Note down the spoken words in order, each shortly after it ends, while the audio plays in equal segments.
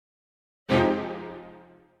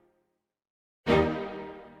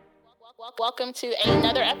Welcome to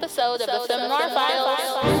another episode of the Seminar Files.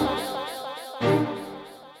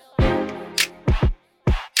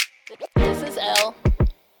 This is Elle.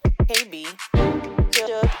 KB.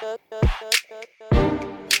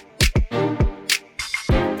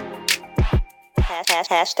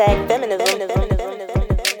 Hashtag feminism.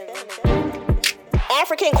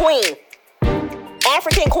 African queen.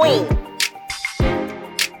 African queen.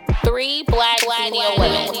 3 black senior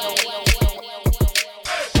women.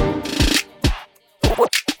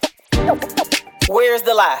 Where's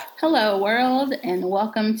the lie? Hello, world, and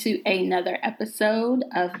welcome to another episode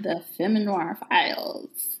of the Feminoir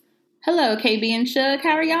Files. Hello, KB and Shug.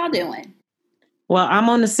 How are y'all doing? Well, I'm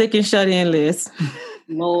on the sick and shut in list.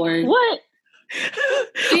 Lord. What?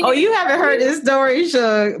 Oh, you haven't heard this story,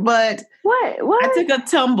 Shug, but What? I took a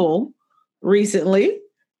tumble recently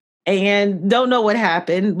and don't know what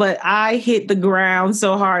happened, but I hit the ground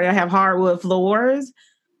so hard. I have hardwood floors.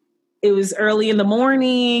 It was early in the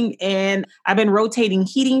morning and I've been rotating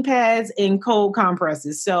heating pads and cold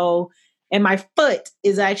compresses. So, and my foot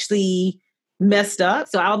is actually messed up.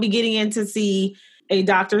 So I'll be getting in to see a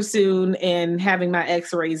doctor soon and having my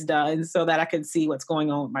x-rays done so that I can see what's going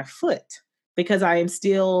on with my foot, because I am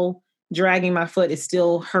still dragging my foot. It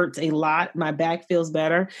still hurts a lot. My back feels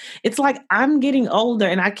better. It's like I'm getting older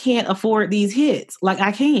and I can't afford these hits. Like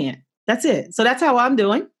I can't. That's it. So that's how I'm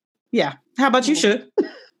doing. Yeah. How about you, Shug?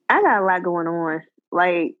 I got a lot going on.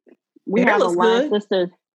 Like we Your hair have a looks line good. sisters.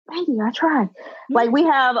 Thank you. I try. Like we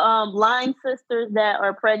have line sisters that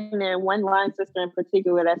are pregnant. One line sister in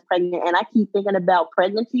particular that's pregnant, and I keep thinking about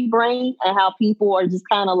pregnancy brain and how people are just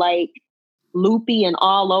kind of like loopy and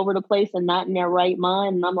all over the place and not in their right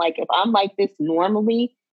mind. And I'm like, if I'm like this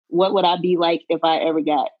normally, what would I be like if I ever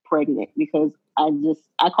got pregnant? Because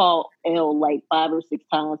I call Elle like 5 or 6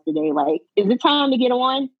 times today. Like, is it time to get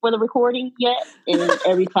on for the recording yet? And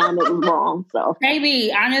every time it was wrong. So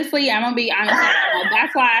Maybe, honestly, I'm going to be honest.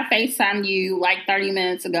 That's why I FaceTimed you like 30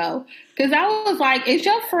 minutes ago. Because I was like, is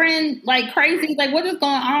your friend like crazy? Like, what is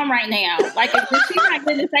going on right now? Like, is she not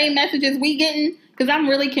getting the same messages we getting? Because I'm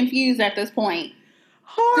really confused at this point.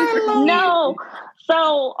 no.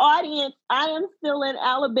 So, audience, I am still in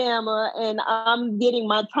Alabama and I'm getting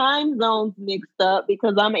my time zones mixed up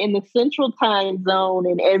because I'm in the central time zone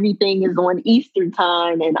and everything is on Eastern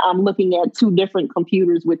time, and I'm looking at 2 different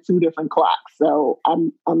computers with 2 different clocks. So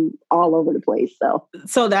I'm all over the place.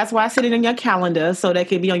 So that's why I set it in your calendar so that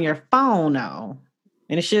could be on your phone now.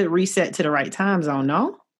 And it should reset to the right time zone,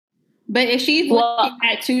 no? But if she's looking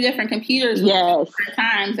at 2 different computers Yes. with different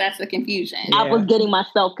times, that's the confusion. I was getting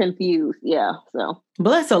myself confused. Yeah. So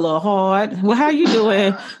Bless a little hard. Well, how you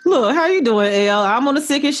doing? Look, how you doing, Elle? I'm on the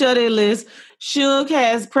sick and shut in list. Shug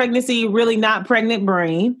has pregnancy, really not pregnant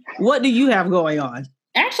brain. What do you have going on?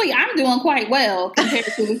 Actually, I'm doing quite well compared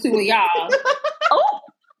to the 2 of y'all. oh,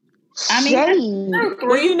 I mean, shade.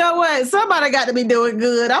 Well, you know what? Somebody got to be doing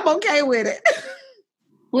good. I'm okay with it.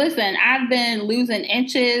 Listen, I've been losing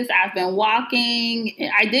inches. I've been walking.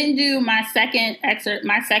 I didn't do my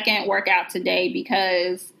second workout today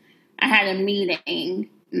because I had a meeting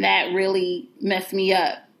that really messed me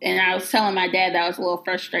up. And I was telling my dad that I was a little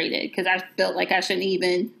frustrated because I felt like I shouldn't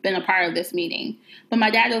even been a part of this meeting. But my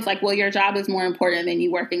dad was like, well, your job is more important than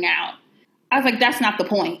you working out. I was like, that's not the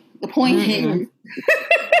point. The point is...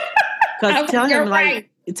 Because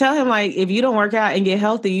tell him if you don't work out and get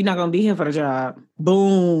healthy, you're not going to be here for the job.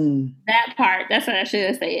 Boom. That part, that's what I should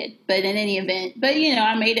have said. But in any event,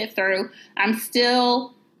 I made it through. I'm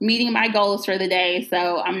still meeting my goals for the day,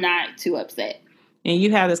 so I'm not too upset. And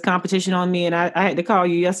you have this competition on me, and I had to call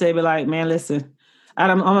you yesterday, be like, man, listen,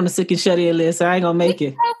 I'm on the sick and shut in list. So I ain't going to make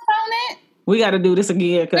it. We got to do this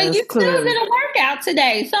again. But you still did a workout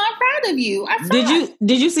today, so I'm proud of you.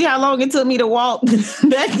 Did you see how long it took me to walk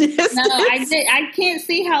that distance? No, I did. I can't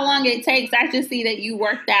see how long it takes. I just see that you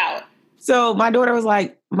worked out. So my daughter was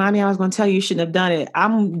like, Mommy, I was going to tell you shouldn't have done it.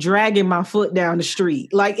 I'm dragging my foot down the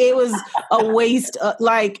street. Like it was a waste.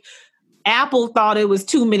 Apple thought it was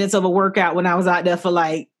 2 minutes of a workout when I was out there for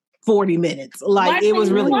 40 minutes. Why it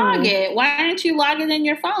was really. Log it? Why didn't you log it in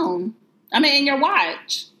your phone? In your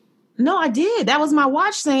watch. No, I did. That was my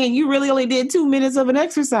watch saying you really only did 2 minutes of an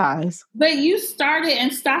exercise. But you started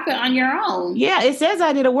and stopped it on your own. Yeah, it says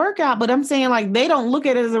I did a workout, but I'm saying they don't look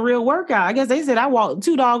at it as a real workout. I guess they said I walked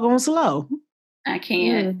too doggone slow. I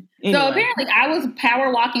can't. Anyway. So apparently I was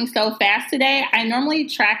power walking so fast today. I normally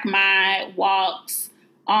track my walks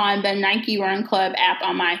on the Nike Run Club app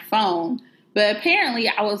on my phone. But apparently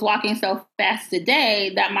I was walking so fast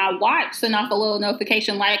today that my watch sent off a little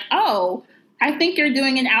notification like, oh, I think you're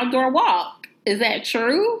doing an outdoor walk. Is that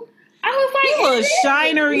true? I was like, You a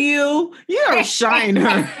shiner, you. You're a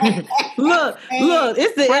shiner. Look,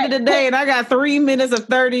 it's the end of the day, and I got 3 minutes of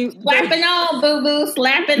 30. Slapping on, boo-boo,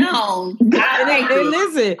 slapping on. And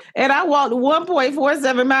listen, and I walked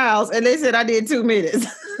 1.47 miles, and they said I did 2 minutes.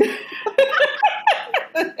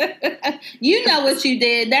 You know what you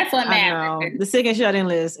did. That's what I know. matters. The sick and shut-in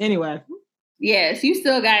list. Anyway. Yes, you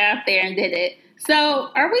still got out there and did it. So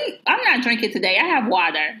I'm not drinking today. I have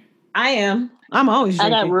water. I am. I'm always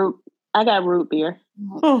drinking. I got root beer.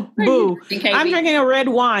 Oh, boo. I'm drinking a red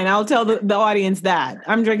wine. I'll tell the audience that.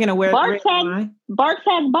 I'm drinking a red wine. Barks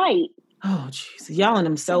has Bite. Oh, jeez. Y'all and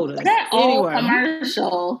them sodas. That old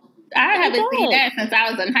commercial. I haven't seen that since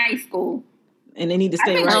I was in high school. And they need to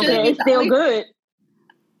stay around. Okay, it's still good.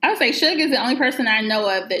 I would say Suge is the only person I know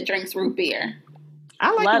of that drinks root beer.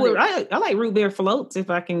 I like root beer floats if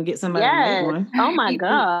I can get somebody to make one. Oh my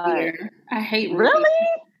God. I hate root really?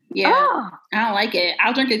 beer. Yeah. Oh. I don't like it.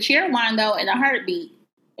 I'll drink a cheer wine though in a heartbeat.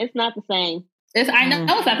 It's not the same. I know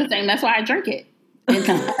it's not the same. That's why I drink it.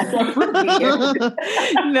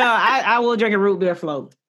 No, I will drink a root beer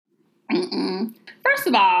float. First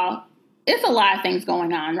of all, it's a lot of things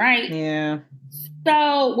going on, right? Yeah.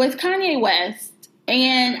 So with Kanye West,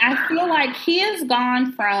 and I feel like he has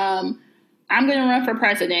gone from, I'm going to run for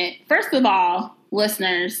president. First of all,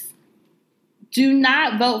 listeners, do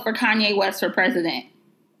not vote for Kanye West for president.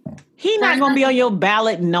 He's not going to be on your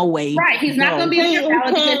ballot, no way. Right, he's not going to be on your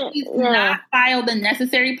ballot because he's not filed the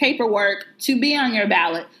necessary paperwork to be on your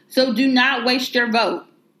ballot. So do not waste your vote.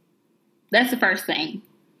 That's the first thing.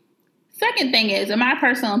 Second thing is, in my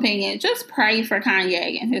personal opinion, just pray for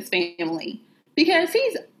Kanye and his family because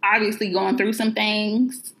he's obviously going through some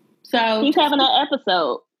things. So he's having an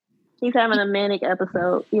episode. He's having a manic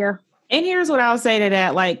episode. Yeah. And here's what I'll say to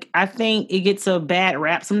that. Like, I think it gets a bad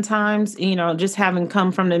rap sometimes, just having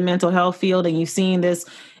come from the mental health field and you've seen this,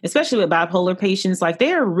 especially with bipolar patients, like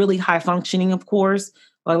they're really high functioning, of course.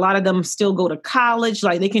 A lot of them still go to college,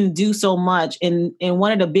 like they can do so much. And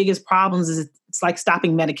one of the biggest problems is it's like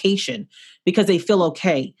stopping medication because they feel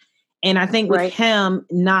okay. And I think with him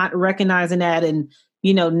not recognizing that and,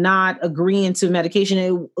 not agreeing to medication,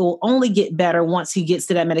 it will only get better once he gets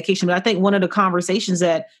to that medication. But I think one of the conversations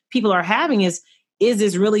that people are having is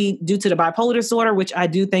this really due to the bipolar disorder, which I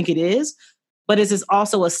do think it is, but is this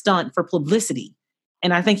also a stunt for publicity?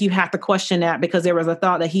 And I think you have to question that because there was a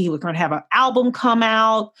thought that he was going to have an album come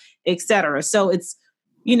out, et cetera. So it's,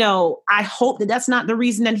 I hope that that's not the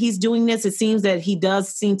reason that he's doing this. It seems that he does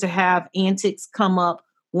seem to have antics come up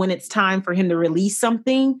when it's time for him to release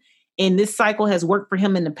something. And this cycle has worked for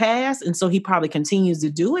him in the past. And so he probably continues to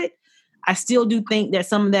do it. I still do think that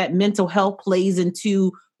some of that mental health plays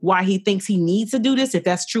into why he thinks he needs to do this, if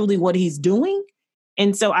that's truly what he's doing.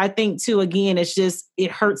 And so I think too, again,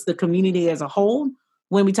 it hurts the community as a whole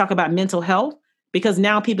when we talk about mental health, because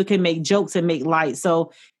now people can make jokes and make light.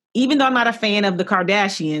 So even though I'm not a fan of the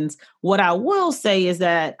Kardashians, what I will say is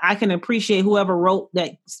that I can appreciate whoever wrote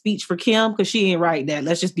that speech for Kim, because she ain't write that.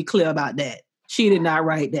 Let's just be clear about that. She did not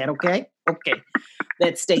write that, okay? Okay.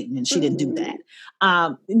 That statement, she didn't do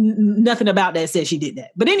that. Nothing about that says she did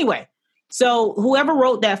that. But anyway, so whoever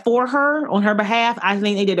wrote that for her on her behalf, I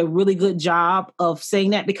think they did a really good job of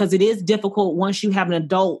saying that, because it is difficult once you have an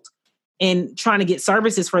adult and trying to get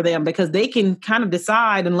services for them, because they can kind of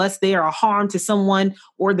decide, unless they are a harm to someone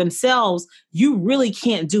or themselves, you really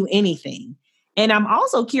can't do anything. And I'm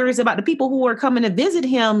also curious about the people who are coming to visit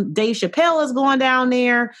him. Dave Chappelle is going down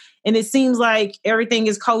there, and it seems like everything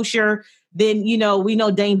is kosher. Then, we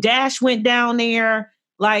know Dame Dash went down there.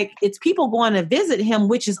 Like, it's people going to visit him,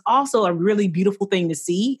 which is also a really beautiful thing to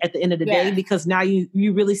see at the end of the day, because now you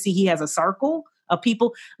really see he has a circle of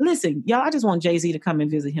people. Listen, y'all, I just want Jay-Z to come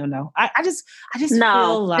and visit him, though. I just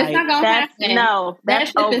feel like it's not gonna happen. No,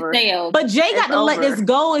 that's over. But Jay got to let this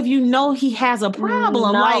go if you know he has a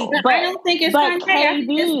problem. But I don't think it's Kanye.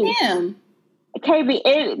 It's him. KB,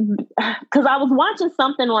 because I was watching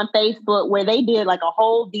something on Facebook where they did like a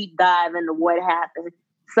whole deep dive into what happened.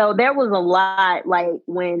 So there was a lot, like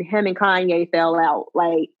when him and Kanye fell out,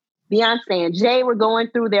 like Beyonce and Jay were going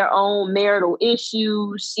through their own marital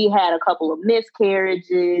issues. She had a couple of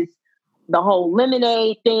miscarriages, the whole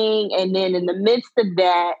Lemonade thing. And then in the midst of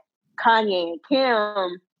that, Kanye and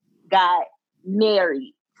Kim got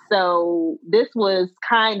married. So this was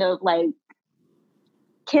kind of like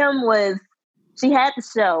she had the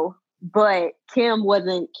show, but Kim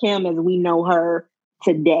wasn't Kim as we know her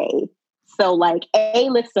today. So like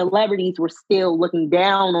A-list celebrities were still looking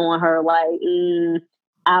down on her like,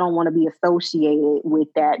 I don't want to be associated with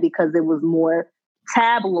that, because it was more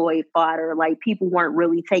tabloid fodder. Like, people weren't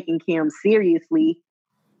really taking Kim seriously.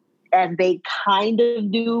 as they kind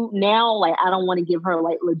of do now. Like, I don't want to give her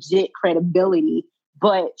like legit credibility,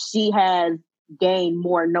 but she has gained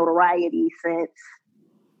more notoriety since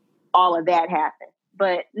all of that happened.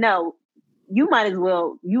 But no, you might as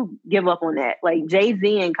well, you give up on that. Like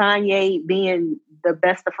Jay-Z and Kanye being the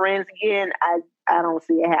best of friends again, I don't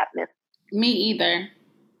see it happening. Me either.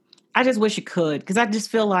 I just wish it could, because I just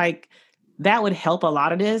feel like that would help a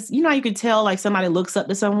lot of this. You know, you could tell like somebody looks up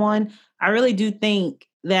to someone. I really do think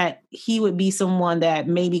that he would be someone that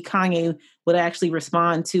maybe Kanye would actually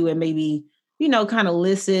respond to and maybe, you know, kind of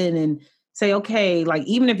listen and say, okay, like,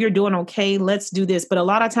 even if you're doing okay, let's do this. But a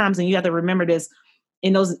lot of times, and you have to remember this,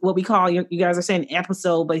 in those, what we call, you guys are saying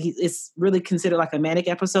episode, but it's really considered like a manic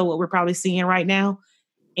episode, what we're probably seeing right now.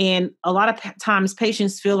 And a lot of times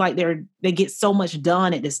patients feel like they get so much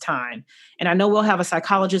done at this time. And I know we'll have a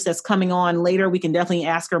psychologist that's coming on later. We can definitely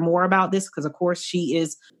ask her more about this because, of course, she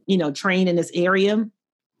is, you know, trained in this area.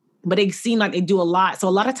 But they seem like they do a lot. So a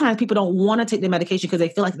lot of times people don't want to take the medication because they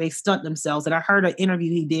feel like they stunt themselves. And I heard an interview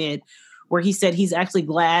he did where he said he's actually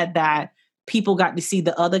glad that people got to see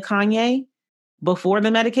the other Kanye before the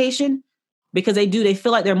medication, because they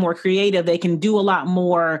feel like they're more creative. They can do a lot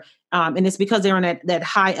more. And it's because they're in that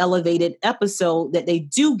high elevated episode that they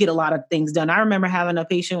do get a lot of things done. I remember having a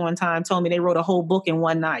patient one time told me they wrote a whole book in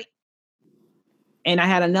one night. And I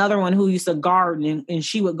had another one who used to garden, and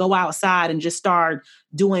she would go outside and just start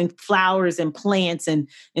doing flowers and plants and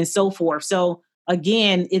so forth. So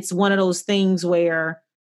again, it's one of those things where,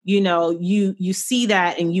 you know, you see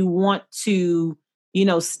that and you want to, you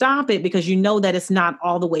know, stop it because you know that it's not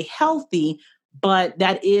all the way healthy, but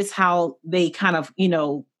that is how they kind of, you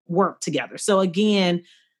know, work together. So again,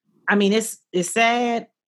 I mean, it's sad.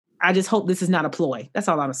 I just hope this is not a ploy. That's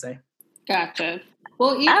all I'm gonna say. Gotcha.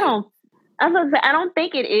 Well, I don't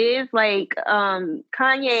think it is. Like,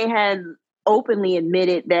 Kanye has openly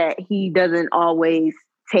admitted that he doesn't always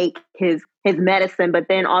take his medicine, but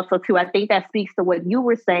then also too, I think that speaks to what you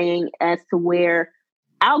were saying as to where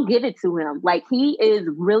I'll give it to him. Like, he is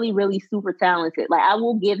really, really super talented. Like, I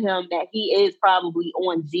will give him that he is probably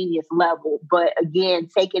on genius level. But again,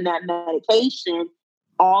 taking that medication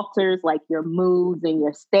alters like your moods and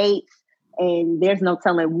your states. And there's no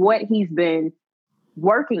telling what he's been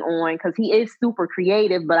working on, because he is super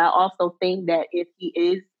creative. But I also think that if he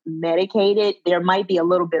is medicated, there might be a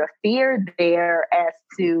little bit of fear there as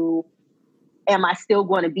to, am I still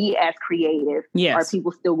going to be as creative? Yes. Are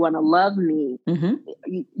people still going to love me?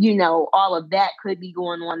 Mm-hmm. You know, all of that could be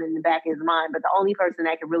going on in the back of his mind. But the only person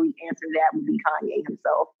that could really answer that would be Kanye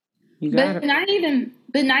himself. But not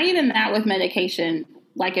even that with medication.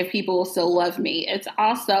 Like, if people will still love me, it's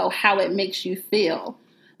also how it makes you feel.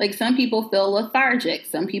 Like, some people feel lethargic.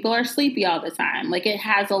 Some people are sleepy all the time. Like, it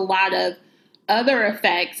has a lot of other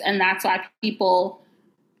effects. And that's why people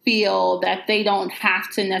feel that they don't have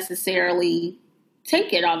to necessarily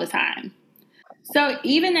take it all the time. So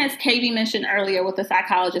even as KB mentioned earlier with the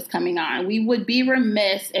psychologist coming on, we would be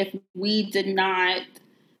remiss if we did not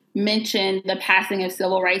mention the passing of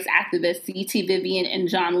civil rights activists C.T. Vivian and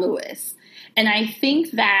John Lewis. And I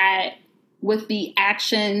think that with the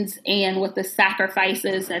actions and with the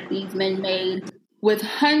sacrifices that these men made, with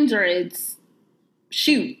hundreds,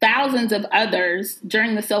 thousands of others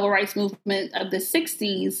during the civil rights movement of the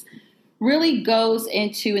 60s, really goes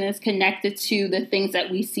into and is connected to the things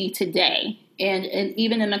that we see today. And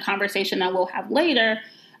even in the conversation that we'll have later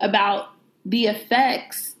about the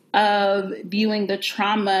effects of viewing the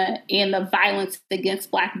trauma and the violence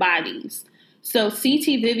against Black bodies. So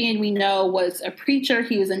C.T. Vivian, we know, was a preacher.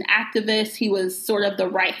 He was an activist. He was sort of the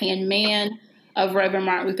right-hand man of Reverend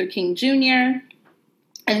Martin Luther King Jr.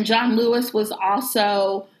 And John Lewis was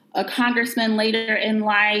also a congressman later in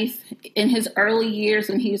life. In his early years,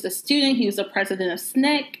 when he was a student, he was the president of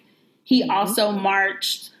SNCC. He also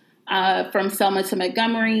marched from Selma to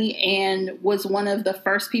Montgomery and was one of the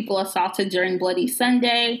first people assaulted during Bloody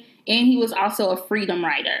Sunday. And he was also a freedom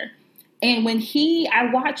rider. And when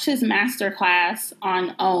I watched his masterclass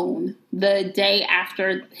on OWN the day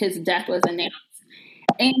after his death was announced,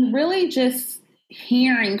 and really just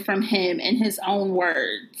hearing from him in his own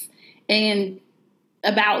words and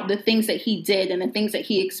about the things that he did and the things that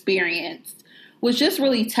he experienced was just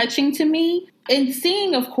really touching to me. And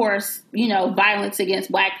seeing, of course, you know, violence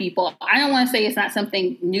against Black people, I don't want to say it's not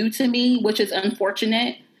something new to me, which is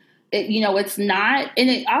unfortunate. It's not. And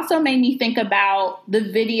it also made me think about the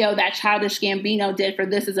video that Childish Gambino did for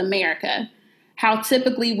This Is America. How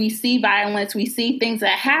typically we see violence, we see things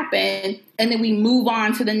that happen, and then we move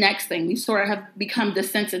on to the next thing. We sort of have become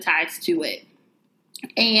desensitized to it.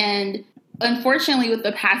 And unfortunately, with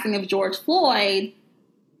the passing of George Floyd,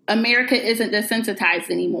 America isn't desensitized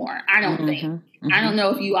anymore. I don't think. Mm-hmm. I don't know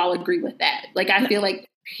if you all agree with that. Like, I feel like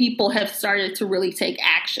people have started to really take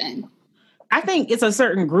action. I think it's a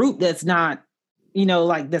certain group that's not,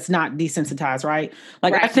 that's not desensitized, right?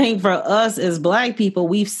 Like, right. I think for us as Black people,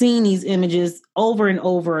 we've seen these images over and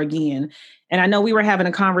over again. And I know we were having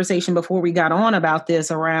a conversation before we got on about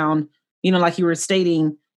this around, like you were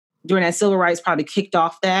stating, during that civil rights probably kicked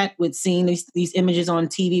off that with seeing these images on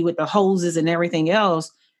TV with the hoses and everything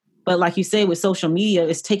else. But like you say, with social media,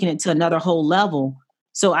 it's taking it to another whole level.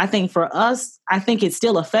 So I think for us, I think it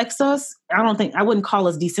still affects us. I wouldn't call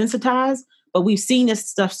us desensitized, but we've seen this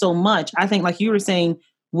stuff so much. I think, like you were saying,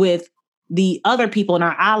 with the other people and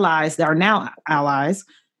our allies that are now allies,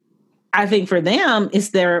 I think for them, it's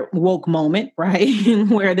their woke moment, right?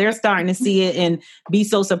 Where they're starting to see it and be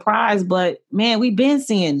so surprised. But man, we've been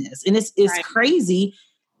seeing this and it's right. Crazy.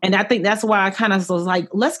 And I think that's why I kind of was like,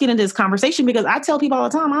 let's get into this conversation, because I tell people all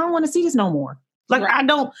the time, I don't want to see this no more. Like, right. I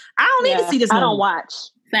don't need to see this no more. I don't watch.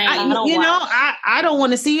 I don't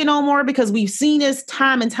want to see it no more, because we've seen this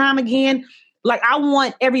time and time again. Like, I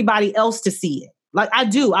want everybody else to see it. Like, I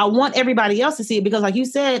do. I want everybody else to see it, because like you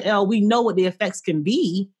said, we know what the effects can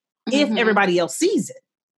be if everybody else sees it.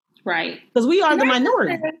 Right. Because we are the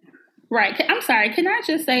minority. Right. I'm sorry. Can I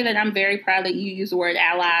just say that I'm very proud that you use the word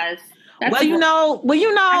allies? Listen,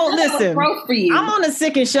 for you. I'm on a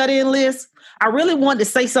sick and shut in list. I really wanted to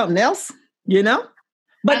say something else,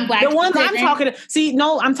 But the ones I'm talking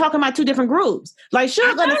to, I'm talking about two different groups. Like,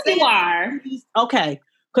 sure, gonna say you are. Okay.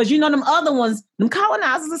 Because them other ones, them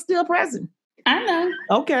colonizers are still present. I know.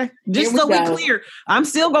 Okay. Just so we're clear, I'm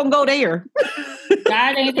still going to go there.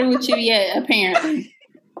 God ain't through with you yet, apparently.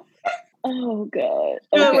 Oh, God.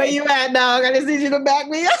 Okay. Where you at, dog? I just need you to back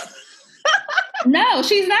me up. No,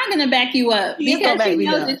 she's not going to back you up because she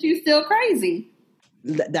knows that you're still crazy.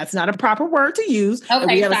 That's not a proper word to use. Okay,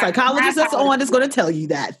 we have a psychologist that's on that's going to tell you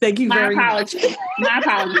that. Thank you very much. My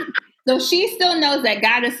apologies. So she still knows that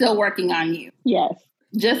God is still working on you. Yes.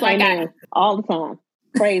 Just like I do. All the time.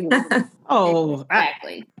 Crazy. Oh,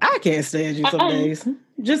 exactly. I can't stand you some days.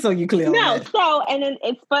 Just so you clear on that. So, and then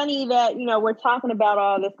it's funny that, we're talking about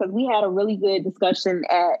all this because we had a really good discussion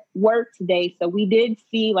at work today. So we did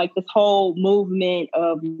see like this whole movement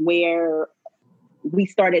of where we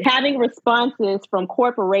started having responses from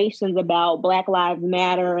corporations about Black Lives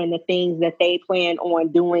Matter and the things that they plan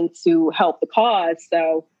on doing to help the cause.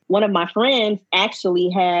 So one of my friends actually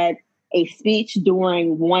had a speech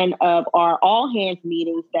during one of our all hands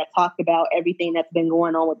meetings that talked about everything that's been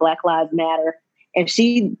going on with Black Lives Matter. And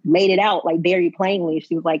she laid it out like very plainly.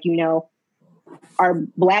 She was like, our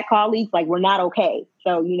Black colleagues, like, we're not okay.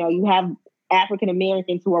 So, you have African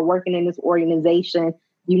Americans who are working in this organization.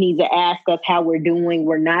 You need to ask us how we're doing.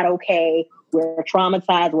 We're not okay. We're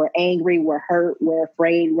traumatized. We're angry. We're hurt. We're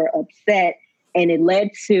afraid. We're upset. And it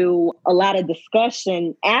led to a lot of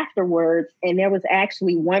discussion afterwards. And there was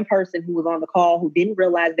actually one person who was on the call who didn't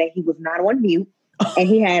realize that he was not on mute. And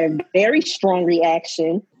he had a very strong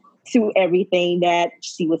reaction to everything that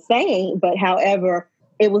she was saying. But however,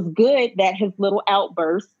 it was good that his little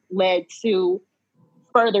outburst led to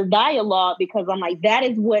further dialogue, because I'm like, that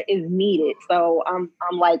is what is needed. So I'm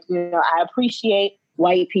like, I appreciate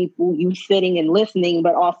white people, you sitting and listening,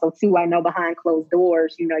 but also too, I know behind closed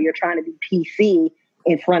doors, you're trying to be PC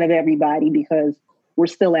in front of everybody because we're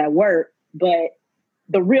still at work. But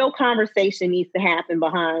the real conversation needs to happen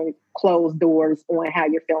behind closed doors on how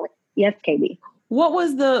you're feeling. Yes, KB. What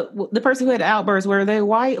was the person who had outbursts? Were they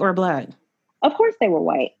white or Black? Of course they were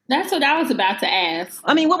white. That's what I was about to ask.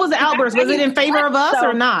 I mean, what was the outburst? Was it in favor of us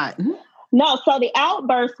or not? No, so the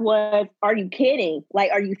outburst was, are you kidding?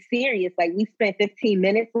 Like, are you serious? Like, we spent 15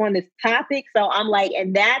 minutes on this topic. So I'm like,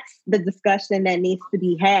 and that's the discussion that needs to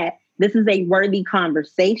be had. This is a worthy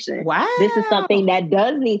conversation. Wow. This is something that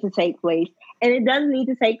does need to take place. And it does need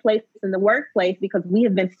to take place in the workplace because we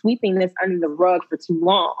have been sweeping this under the rug for too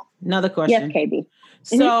long. Another question. Yes, KB.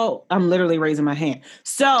 So I'm literally raising my hand.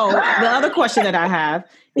 So the other question that I have,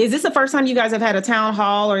 is this the first time you guys have had a town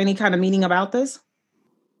hall or any kind of meeting about this?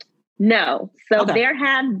 No. So there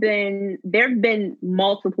have been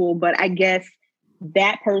multiple, but I guess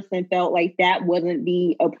that person felt like that wasn't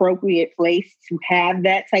the appropriate place to have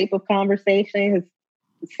that type of conversation.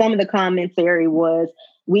 Some of the commentary was,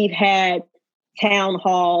 we've had town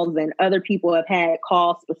halls and other people have had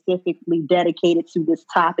calls specifically dedicated to this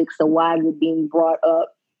topic. So why is it being brought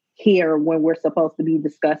up here when we're supposed to be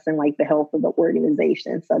discussing like the health of the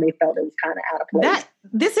organization? So they felt it was kind of out of place.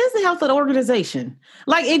 This is the health of the organization.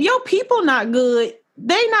 Like, if your people not good,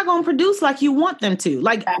 they not going to produce like you want them to.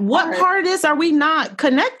 Like, what part of this are we not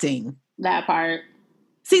connecting? That part.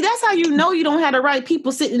 See, that's how you know you don't have the right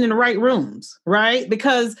people sitting in the right rooms, right?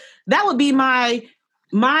 Because that would be my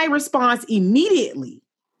response immediately.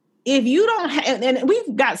 If you don't have, and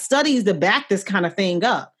we've got studies to back this kind of thing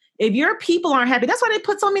up. If your people aren't happy, that's why they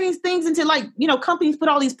put so many things into, like, companies put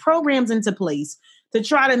all these programs into place to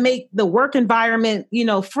try to make the work environment,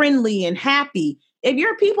 friendly and happy. If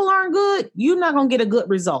your people aren't good, you're not going to get a good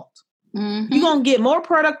result. Mm-hmm. You're going to get more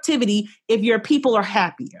productivity if your people are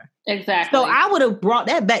happier. Exactly. So I would have brought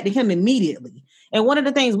that back to him immediately. And one of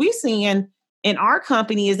the things we're seeing in our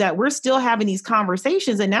company is that we're still having these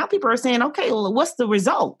conversations. And now people are saying, okay, well, what's the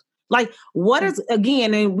result? Like, what is,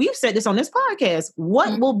 again, and we've said this on this podcast,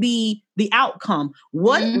 what will be the outcome?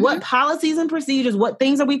 What policies and procedures, what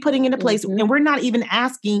things are we putting into place? And we're not even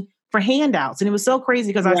asking for handouts. And it was so crazy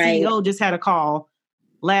because our CEO just had a call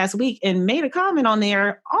last week and made a comment on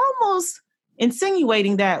there, almost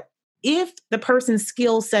insinuating that if the person's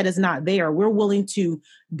skill set is not there, we're willing to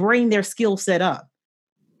bring their skill set up.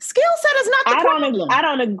 Skill set is not the problem. I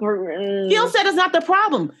don't agree. Skill set is not the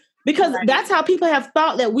problem. Because that's how people have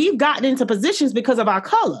thought that we've gotten into positions because of our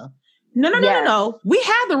color. No. We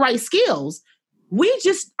have the right skills. We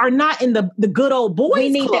just are not in the good old boys club. We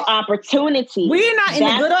need the opportunity. We're not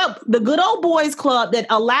in the good old boys club that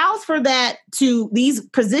allows for these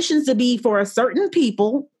positions to be for a certain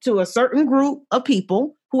people, to a certain group of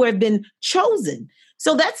people who have been chosen.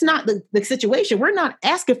 So that's not the situation. We're not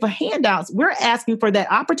asking for handouts. We're asking for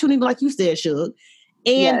that opportunity, like you said, Shug.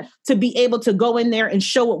 And to be able to go in there and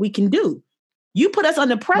show what we can do. You put us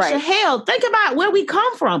under pressure. Right. Hell, think about where we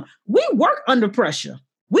come from. We work under pressure.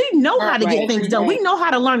 We know how to get things done. We know how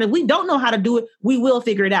to learn. If we don't know how to do it, we will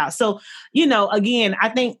figure it out. So, again, I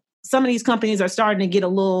think some of these companies are starting to get a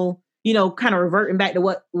little, kind of reverting back to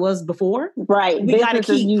what was before. Right. We got to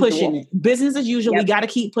keep pushing it. Business as usual. Yep. We got to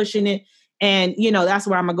keep pushing it. And, that's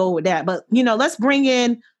where I'm going to go with that. But, let's bring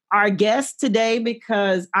in our guest today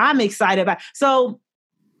because I'm excited about it. So,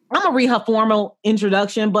 I'm going to read her formal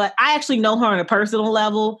introduction, but I actually know her on a personal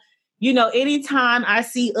level. Anytime I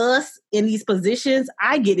see us in these positions,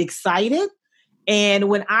 I get excited. And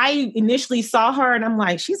when I initially saw her and I'm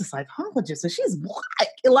like, she's a psychologist and she's black.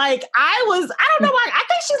 Like I don't know why. I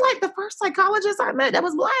think she's like the first psychologist I met that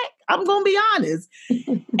was black. I'm going to be honest.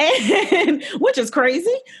 And which is crazy.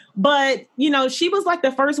 But, she was like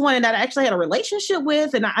the first one that I actually had a relationship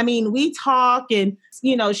with. And I mean, we talk and,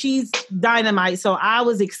 she's dynamite. So I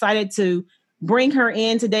was excited to bring her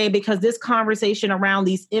in today because this conversation around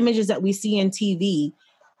these images that we see in TV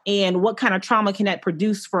and what kind of trauma can that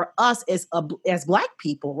produce for us as Black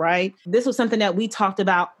people, right? This was something that we talked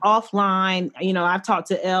about offline. I've talked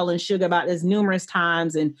to Elle and Sugar about this numerous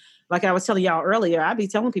times. And like I was telling y'all earlier, I'd be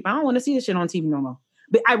telling people, I don't want to see this shit on TV no more.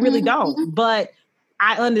 But I really don't. But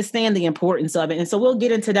I understand the importance of it. And so we'll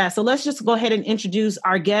get into that. So let's just go ahead and introduce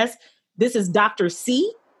our guest. This is Dr.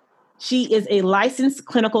 C. She is a licensed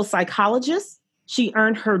clinical psychologist. She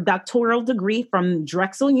earned her doctoral degree from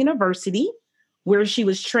Drexel University, where she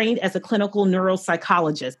was trained as a clinical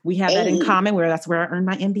neuropsychologist. We have that in common, that's where I earned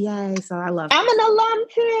my MBA. So I love it. I'm an alum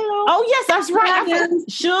too. Oh, yes, that's right.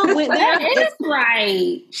 Shug went there. That is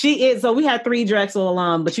right. She is. So we had 3 Drexel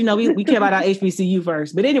alum, but we care about our HBCU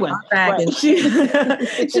first. But anyway,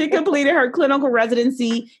 she completed her clinical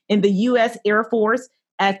residency in the U.S. Air Force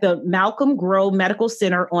at the Malcolm Grove Medical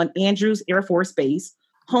Center on Andrews Air Force Base,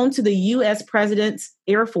 home to the U.S. President's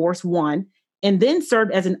Air Force One, and then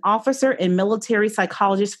served as an officer and military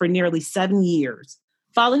psychologist for nearly 7 years.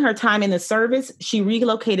 Following her time in the service, she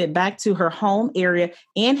relocated back to her home area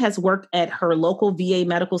and has worked at her local VA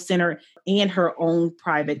medical center and her own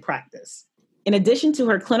private practice. In addition to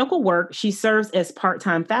her clinical work, she serves as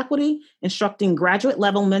part-time faculty, instructing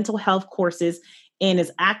graduate-level mental health courses, and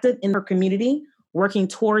is active in her community, working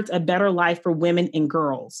towards a better life for women and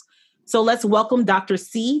girls. So let's welcome Dr.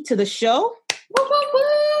 C to the show. Woo, woo,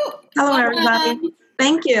 woo. Hello, everybody.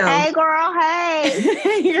 Thank you. Hey, girl. Hey.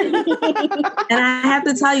 And I have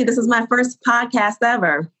to tell you, this is my first podcast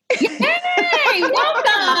ever. Yay! Welcome.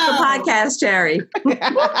 The podcast, Cherry.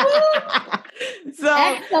 So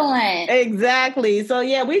excellent. Exactly. So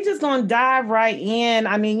yeah, we just gonna dive right in.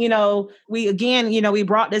 I mean, we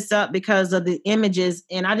brought this up because of the images,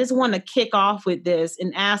 and I just want to kick off with this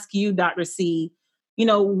and ask you, Dr. C,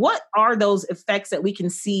 what are those effects that we can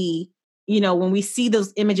see, when we see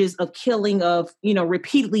those images of killing of,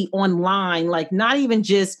 repeatedly online, like not even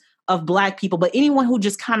just of Black people, but anyone who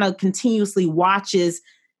just kind of continuously watches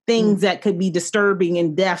things that could be disturbing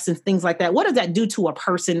and deaths and things like that. What does that do to a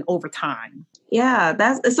person over time? Yeah,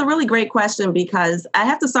 it's a really great question because I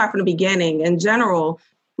have to start from the beginning. In general,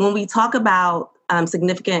 when we talk about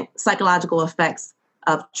significant psychological effects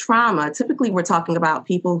of trauma, typically we're talking about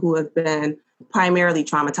people who have been primarily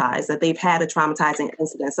traumatized, that they've had a traumatizing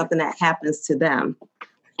incident, something that happens to them.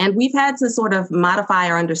 And we've had to sort of modify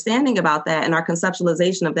our understanding about that and our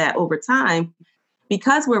conceptualization of that over time,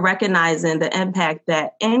 because we're recognizing the impact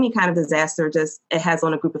that any kind of disaster it has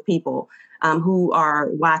on a group of people who are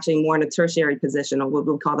watching more in a tertiary position, or what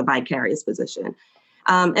we call the vicarious position.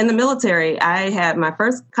 In the military, I had my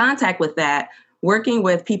first contact with that working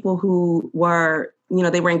with people who were,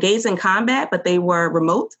 they were engaged in combat, but they were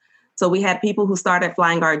remote. So we had people who started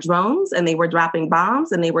flying our drones and they were dropping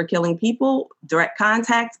bombs and they were killing people, direct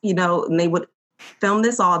contact, and they would film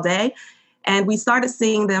this all day. And we started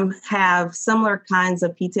seeing them have similar kinds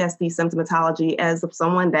of PTSD symptomatology as of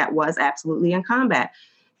someone that was absolutely in combat.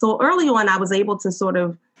 So early on, I was able to sort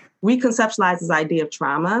of reconceptualize this idea of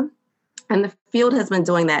trauma. And the field has been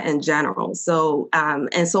doing that in general. So,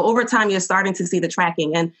 so over time, you're starting to see the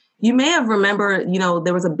tracking. And you may have remembered,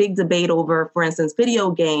 there was a big debate over, for instance, video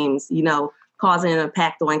games, causing an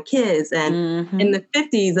impact on kids. And in the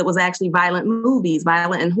 50s, it was actually violent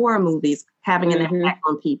and horror movies having an impact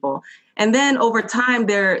on people. And then over time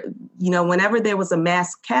whenever there was a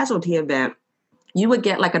mass casualty event, you would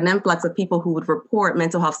get like an influx of people who would report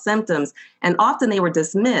mental health symptoms. And often they were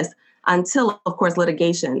dismissed until, of course,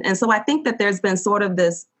 litigation. And so I think that there's been sort of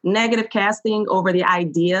this negative casting over the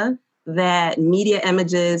idea that media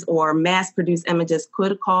images or mass-produced images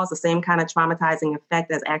could cause the same kind of traumatizing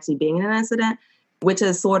effect as actually being in an incident, which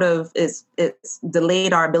is it's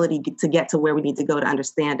delayed our ability to get to where we need to go to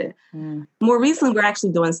understand it. More recently, we're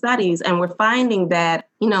actually doing studies, and we're finding that,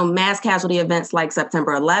 mass casualty events like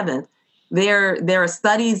September 11th, there are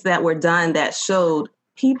studies that were done that showed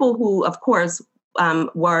people who, of course,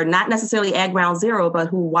 were not necessarily at ground zero, but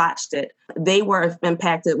who watched it. They were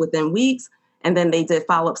impacted within weeks, and then they did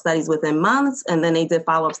follow-up studies within months, and then they did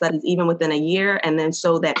follow-up studies even within a year, and then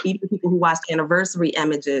showed that even people who watched anniversary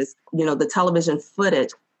images, the television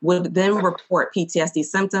footage, would then report PTSD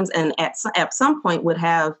symptoms, and at some point would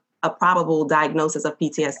have a probable diagnosis of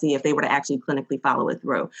PTSD if they were to actually clinically follow it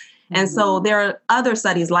through. And so there are other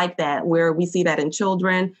studies like that where we see that in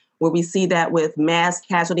children, where we see that with mass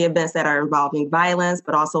casualty events that are involving violence,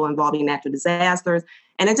 but also involving natural disasters.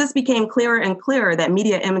 And it just became clearer and clearer that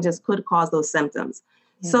media images could cause those symptoms.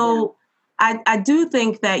 So I do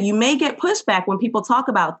think that you may get pushback when people talk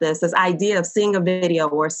about this idea of seeing a video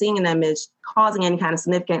or seeing an image causing any kind of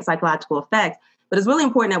significant psychological effect. But it's really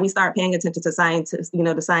important that we start paying attention to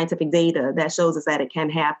the scientific data that shows us that it can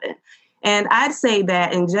happen. And I'd say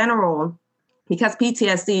that in general, because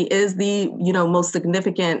PTSD is the, most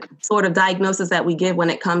significant sort of diagnosis that we give when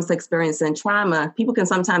it comes to experiencing trauma, people can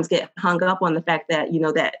sometimes get hung up on the fact that,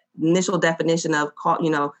 that initial definition of,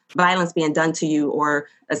 violence being done to you or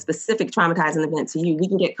a specific traumatizing event to you. We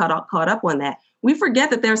can get caught up on that. We forget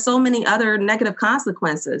that there are so many other negative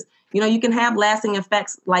consequences. You can have lasting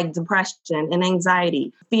effects like depression and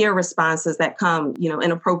anxiety, fear responses that come,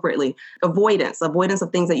 inappropriately, avoidance of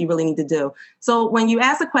things that you really need to do. So when you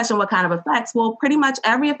ask the question, what kind of effects? Well, pretty much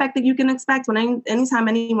every effect that you can expect anytime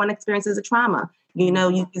anyone experiences a trauma.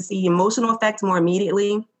 You can see emotional effects more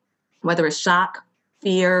immediately, whether it's shock,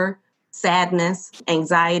 fear, sadness,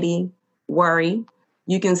 anxiety, worry.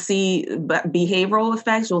 You can see behavioral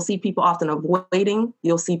effects. You'll see people often avoiding.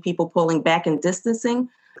 You'll see people pulling back and distancing.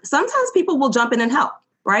 Sometimes people will jump in and help,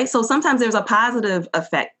 right? So sometimes there's a positive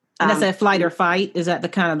effect. And that's that flight or fight? Is that the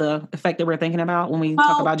kind of the effect that we're thinking about when we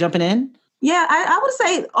talk about jumping in? Yeah, I would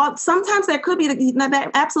say sometimes that could be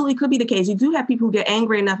that absolutely could be the case. You do have people who get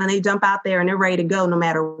angry enough and they jump out there and they're ready to go no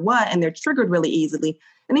matter what, and they're triggered really easily.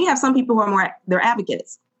 And then you have some people who they're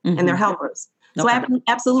advocates and they're helpers. So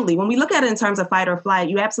absolutely, when we look at it in terms of fight or flight,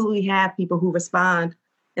 you absolutely have people who respond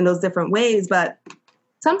in those different ways, but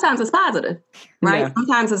sometimes it's positive, right? Yeah.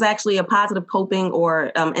 Sometimes it's actually a positive coping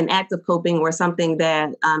or an act of coping or something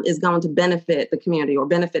that is going to benefit the community or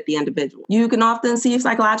benefit the individual. You can often see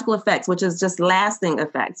psychological effects, which is just lasting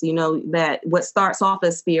effects. That what starts off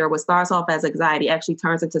as fear, what starts off as anxiety actually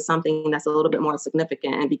turns into something that's a little bit more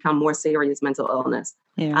significant and become more serious mental illness,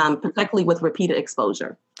 particularly with repeated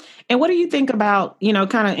exposure. And what do you think about,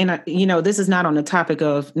 this is not on the topic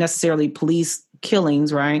of necessarily police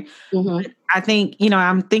killings, right? Mm-hmm. I think,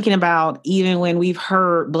 I'm thinking about even when we've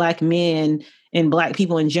heard Black men and Black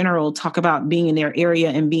people in general talk about being in their area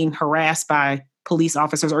and being harassed by police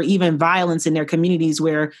officers or even violence in their communities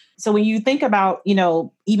so when you think about,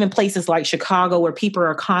 even places like Chicago where people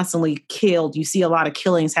are constantly killed, you see a lot of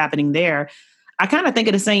killings happening there. I kind of think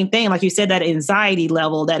of the same thing. Like you said, that anxiety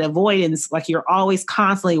level, that avoidance, like you're always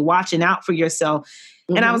constantly watching out for yourself.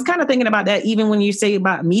 And I was kind of thinking about that, even when you say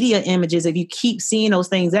about media images, if you keep seeing those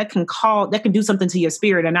things, that can do something to your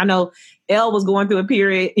spirit. And I know Elle was going through a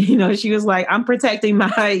period, she was like, I'm protecting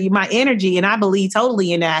my energy. And I believe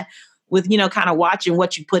totally in that with, kind of watching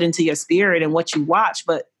what you put into your spirit and what you watch.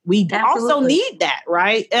 But we also need that,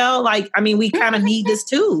 right? Elle, we kind of need this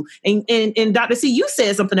too. And Dr. C, you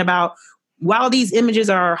said something about while these images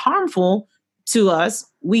are harmful to us,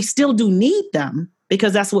 we still do need them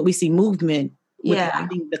because that's what we see movement.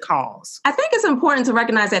 The cause. I think it's important to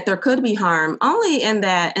recognize that there could be harm only in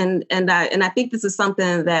that, and I think this is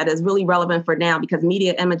something that is really relevant for now because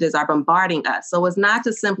media images are bombarding us. So it's not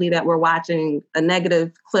just simply that we're watching a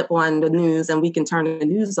negative clip on the news and we can turn the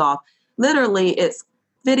news off. Literally, it's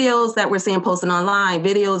videos that we're seeing posted online,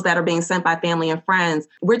 videos that are being sent by family and friends.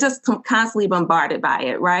 We're just constantly bombarded by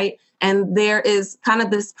it, right? And there is kind of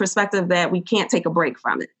this perspective that we can't take a break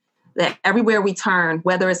from it. That everywhere we turn,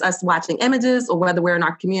 whether it's us watching images or whether we're in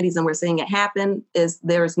our communities and we're seeing it happen,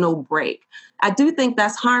 there's no break. I do think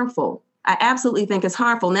that's harmful. I absolutely think it's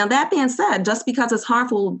harmful. Now, that being said, just because it's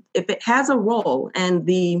harmful, if it has a role and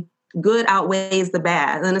the good outweighs the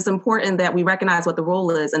bad, then it's important that we recognize what the role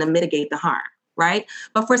is and then mitigate the harm, right?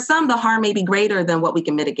 But for some, the harm may be greater than what we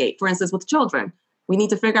can mitigate. For instance, with children, we need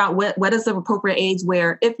to figure out what is the appropriate age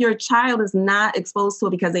where if your child is not exposed to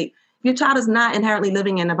it because your child is not inherently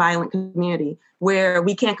living in a violent community where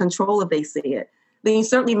we can't control if they see it, then you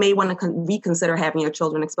certainly may want to reconsider having your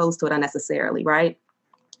children exposed to it unnecessarily, right?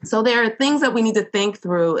 So there are things that we need to think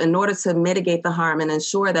through in order to mitigate the harm and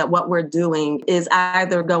ensure that what we're doing is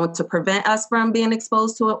either going to prevent us from being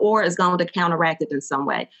exposed to it or is going to counteract it in some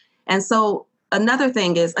way. And so another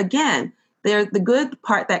thing is, again, the good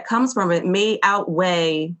part that comes from it may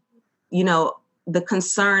outweigh, the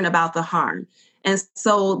concern about the harm. And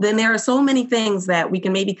so then there are so many things that we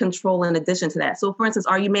can maybe control in addition to that. So for instance,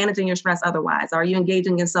 are you managing your stress otherwise? Are you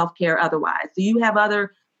engaging in self-care otherwise? Do you have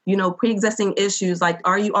other, pre-existing issues? Like,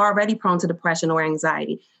 are you already prone to depression or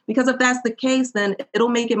anxiety? Because if that's the case, then it'll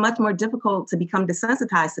make it much more difficult to become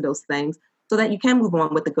desensitized to those things so that you can move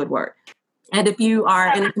on with the good work. And if you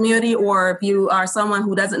are in a community or if you are someone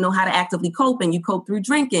who doesn't know how to actively cope and you cope through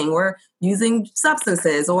drinking or using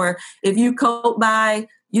substances, or if you cope by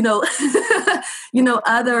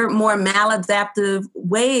other more maladaptive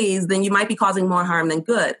ways, then you might be causing more harm than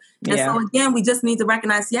good. And so again, we just need to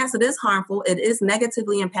recognize, yes, it is harmful. It is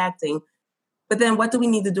negatively impacting. But then what do we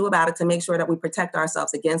need to do about it to make sure that we protect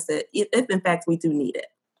ourselves against it if in fact we do need it?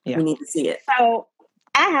 Yeah. We need to see it. So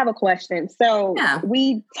I have a question. So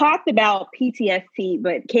we talked about PTSD,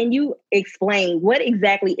 but can you explain what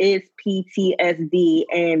exactly is PTSD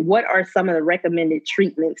and what are some of the recommended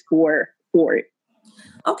treatments for it?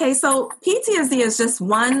 Okay, so PTSD is just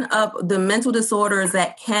one of the mental disorders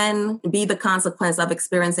that can be the consequence of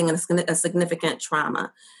experiencing a significant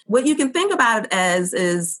trauma. What you can think about it as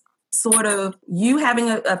is sort of you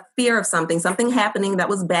having a fear of something happening that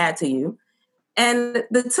was bad to you. And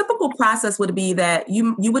the typical process would be that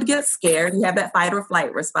you would get scared. You have that fight or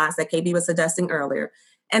flight response that KB was suggesting earlier.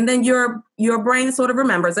 And then your brain sort of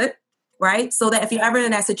remembers it, right? So that if you're ever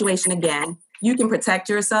in that situation again, you can protect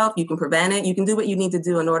yourself, you can prevent it, you can do what you need to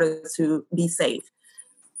do in order to be safe.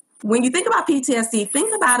 When you think about PTSD,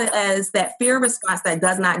 think about it as that fear response that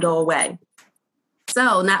does not go away.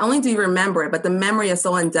 So not only do you remember it, but the memory is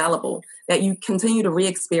so indelible that you continue to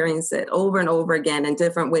re-experience it over and over again in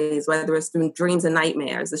different ways, whether it's through dreams and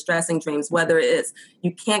nightmares, distressing dreams, whether it's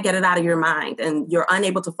you can't get it out of your mind and you're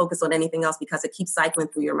unable to focus on anything else because it keeps cycling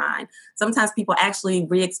through your mind. Sometimes people actually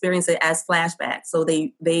re-experience it as flashbacks. So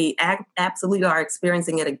they absolutely are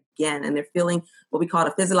experiencing it again, and they're feeling what we call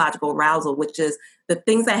a physiological arousal, which is the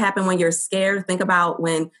things that happen when you're scared. Think about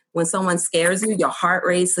when someone scares you, your heart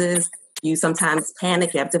races, you sometimes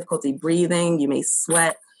panic, you have difficulty breathing, you may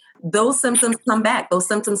sweat. Those symptoms come back. Those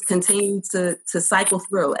symptoms continue to cycle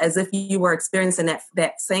through as if you were experiencing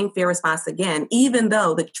that same fear response again, even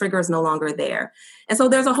though the trigger is no longer there. And so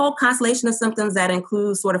there's a whole constellation of symptoms that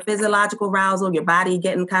include sort of physiological arousal, your body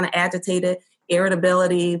getting kind of agitated,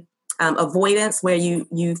 irritability, avoidance, where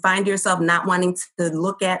you find yourself not wanting to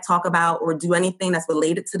look at, talk about, or do anything that's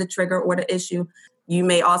related to the trigger or the issue. You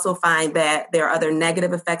may also find that there are other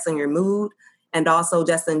negative effects on your mood, and also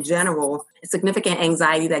just in general, significant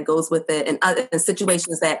anxiety that goes with it, and other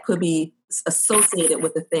situations that could be associated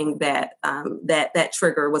with the thing that that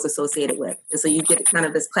trigger was associated with. And so you get kind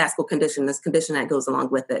of this classical condition, this condition that goes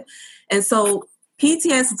along with it. And so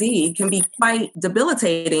PTSD can be quite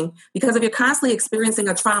debilitating because if you're constantly experiencing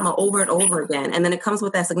a trauma over and over again, and then it comes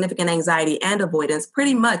with that significant anxiety and avoidance,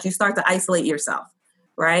 pretty much you start to isolate yourself.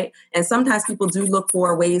 right? And sometimes people do look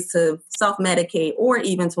for ways to self-medicate or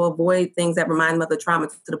even to avoid things that remind them of the trauma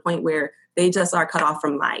to the point where they just are cut off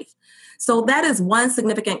from life. So that is one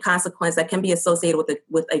significant consequence that can be associated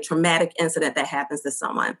with a traumatic incident that happens to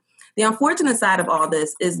someone. The unfortunate side of all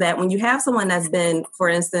this is that when you have someone that's been, for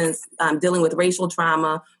instance, dealing with racial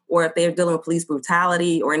trauma, or if they're dealing with police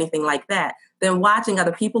brutality or anything like that, then watching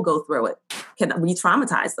other people go through it can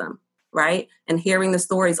re-traumatize them, right? And hearing the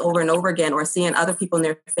stories over and over again, or seeing other people in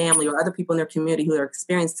their family or other people in their community who are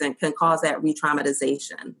experiencing can cause that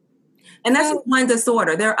re-traumatization. And that's just one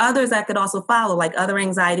disorder. There are others that could also follow, like other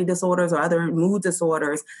anxiety disorders or other mood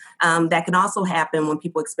disorders that can also happen when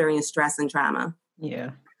people experience stress and trauma.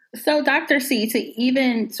 Yeah. So, Dr. C, to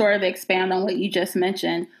even sort of expand on what you just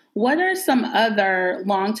mentioned, what are some other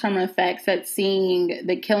long-term effects that seeing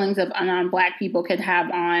the killings of unarmed Black people could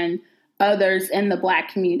have on others in the Black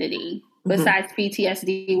community? Besides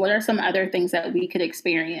PTSD, what are some other things that we could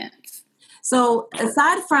experience? So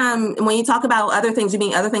aside from, when you talk about other things, you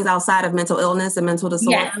mean other things outside of mental illness and mental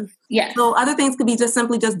disorder? Yes. So other things could be just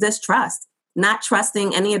simply just distrust, not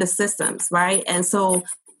trusting any of the systems, right? And so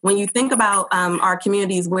when you think about our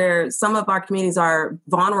communities, where some of our communities are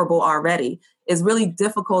vulnerable already, it's really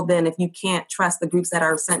difficult then if you can't trust the groups that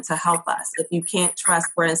are sent to help us. If you can't trust,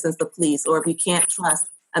 for instance, the police, or if you can't trust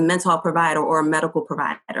a mental health provider or a medical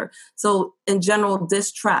provider. So in general,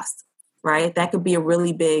 distrust, right? That could be a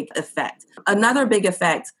really big effect. Another big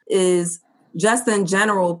effect is just in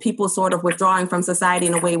general, people sort of withdrawing from society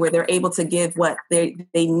in a way where they're able to give what they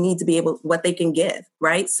need to be able, what they can give,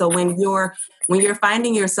 right? So when you're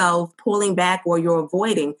finding yourself pulling back or you're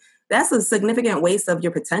avoiding, that's a significant waste of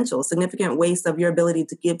your potential, significant waste of your ability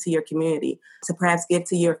to give to your community, to perhaps give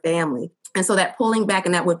to your family. And so that pulling back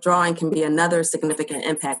and that withdrawing can be another significant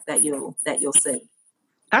impact that you'll see.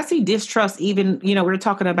 I see distrust even, we're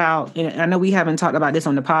talking about, I know we haven't talked about this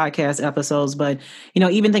on the podcast episodes, but,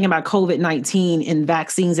 even thinking about COVID-19 and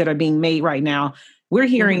vaccines that are being made right now, we're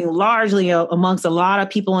hearing largely amongst a lot of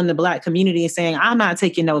people in the Black community saying, I'm not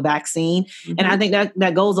taking no vaccine. And I think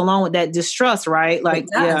that goes along with that distrust, right? Like,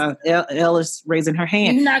 Elle is raising her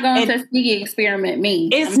hand. You're not going to Tuskegee experiment me.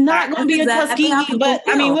 It's not going to be a Tuskegee, but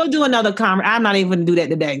we'll do another conversation. I'm not even going to do that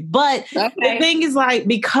today. But the thing is, like,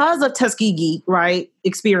 because of Tuskegee, right,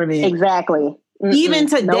 experiment. Exactly. Even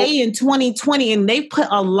today in 2020, and they put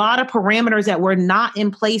a lot of parameters that were not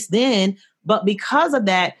in place then, but because of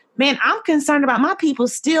that, man, I'm concerned about my people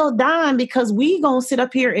still dying because we gonna sit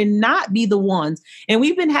up here and not be the ones. And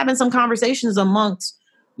we've been having some conversations amongst,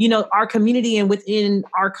 our community and within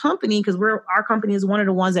our company, because our company is one of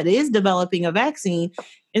the ones that is developing a vaccine,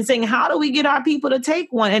 and saying, how do we get our people to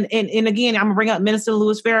take one? And again, I'm gonna bring up Minister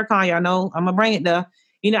Louis Farrakhan. Y'all know I'm gonna bring it there.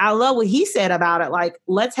 I love what he said about it. Like,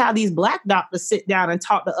 let's have these Black doctors sit down and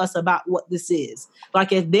talk to us about what this is.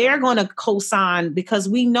 Like, if they're going to co-sign, because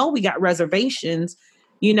we know we got reservations,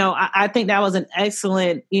 I think that was an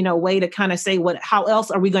excellent, way to kind of say how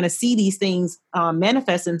else are we going to see these things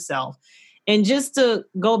manifest themselves? And just to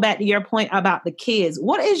go back to your point about the kids,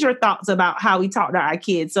 what is your thoughts about how we talk to our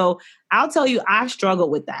kids? So I'll tell you, I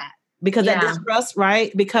struggle with that because that distrust,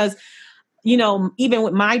 right? Because, even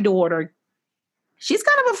with my daughter, she's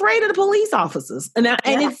kind of afraid of the police officers. And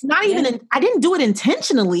it's not even, I didn't do it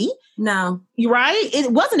intentionally. No. Right?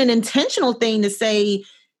 It wasn't an intentional thing to say,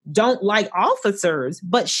 don't like officers,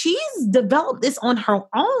 but she's developed this on her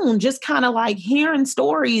own, just kind of like hearing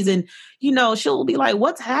stories. And, she'll be like,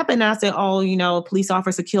 what's happened? I said, a police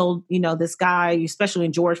officer killed, this guy, especially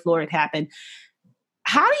in George Floyd happened.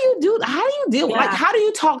 How do you deal? Like, how do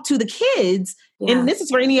you talk to the kids? Yeah. And this is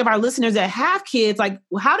for any of our listeners that have kids. Like,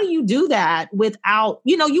 how do you do that without,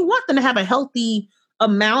 you want them to have a healthy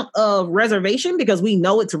amount of reservation because we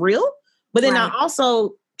know it's real. But then I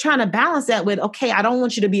also trying to balance that with, okay, I don't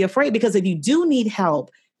want you to be afraid, because if you do need help,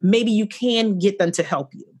 maybe you can get them to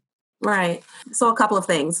help you. Right. So a couple of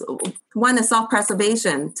things. One is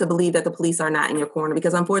self-preservation, to believe that the police are not in your corner,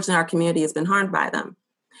 because unfortunately our community has been harmed by them.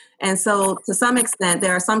 And so to some extent,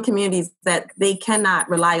 there are some communities that they cannot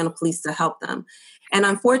rely on the police to help them. And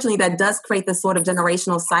unfortunately, that does create this sort of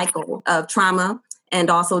generational cycle of trauma and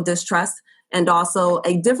also distrust, and also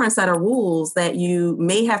a different set of rules that you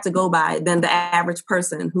may have to go by than the average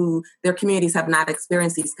person who their communities have not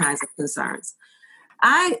experienced these kinds of concerns.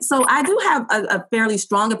 So I do have a fairly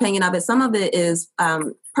strong opinion of it. Some of it is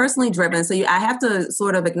personally driven. So I have to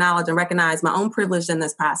sort of acknowledge and recognize my own privilege in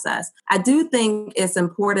this process. I do think it's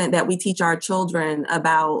important that we teach our children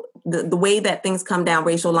about the way that things come down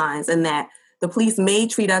racial lines, and that the police may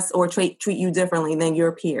treat us or treat you differently than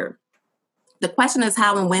your peer. The question is,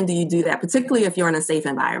 how and when do you do that, particularly if you're in a safe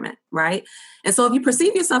environment, right? And so if you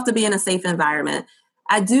perceive yourself to be in a safe environment,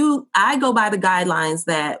 I go by the guidelines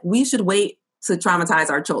that we should wait to traumatize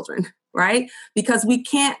our children, right? Because we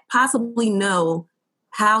can't possibly know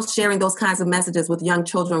how sharing those kinds of messages with young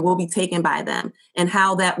children will be taken by them and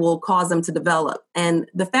how that will cause them to develop. And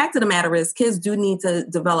the fact of the matter is, kids do need to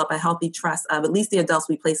develop a healthy trust of at least the adults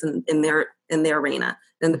we place in their arena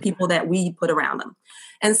and the people that we put around them.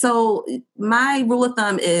 And so my rule of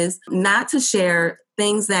thumb is not to share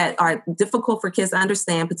things that are difficult for kids to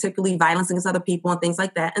understand, particularly violence against other people and things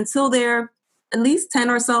like that, until they're at least 10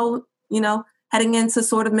 or so, heading into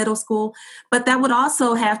sort of middle school. But that would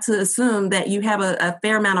also have to assume that you have a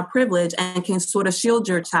fair amount of privilege and can sort of shield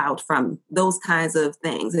your child from those kinds of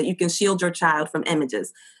things, that you can shield your child from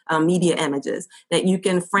images, media images, that you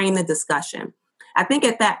can frame the discussion. I think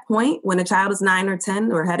at that point, when a child is 9 or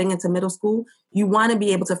 10 or heading into middle school, you want to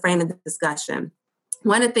be able to frame the discussion.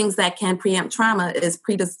 One of the things that can preempt trauma is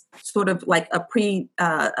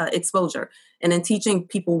exposure, and then teaching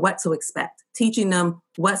people what to expect, teaching them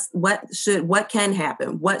what can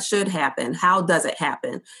happen, what should happen, how does it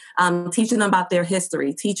happen, teaching them about their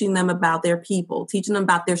history, teaching them about their people, teaching them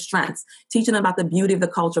about their strengths, teaching them about the beauty of the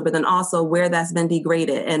culture, but then also where that's been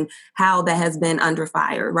degraded and how that has been under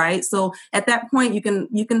fire, right? So at that point, you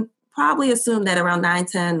can probably assume that around 9,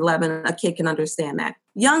 10, 11, a kid can understand that.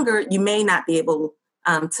 Younger, you may not be able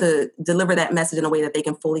to deliver that message in a way that they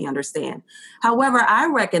can fully understand. However, I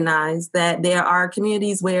recognize that there are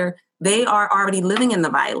communities where they are already living in the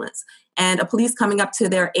violence, and a police coming up to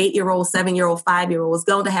their 8-year-old, 7-year-old, 5-year-old is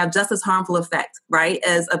going to have just as harmful effect, right,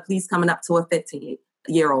 as a police coming up to a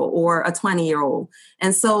 15-year-old or a 20-year-old.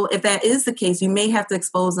 And so if that is the case, you may have to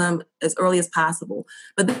expose them as early as possible.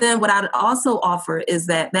 But then what I would also offer is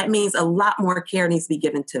that means a lot more care needs to be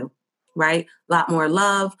given to, right? A lot more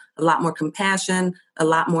love, a lot more compassion, a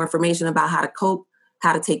lot more information about how to cope,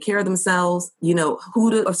 how to take care of themselves, who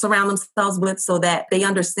to surround themselves with, so that they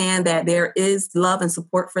understand that there is love and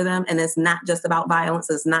support for them. And it's not just about violence.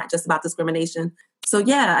 It's not just about discrimination. So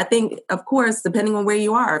yeah, I think, of course, depending on where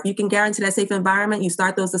you are, if you can guarantee that safe environment, you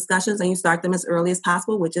start those discussions and you start them as early as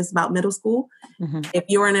possible, which is about middle school. Mm-hmm. If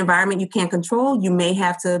you're in an environment you can't control, you may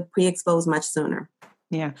have to pre-expose much sooner.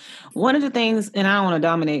 Yeah. One of the things, and I don't want to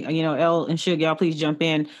dominate, Elle and Suge, y'all please jump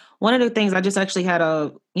in. One of the things, I just actually had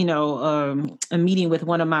a meeting with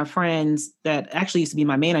one of my friends that actually used to be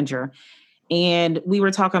my manager. And we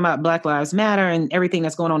were talking about Black Lives Matter and everything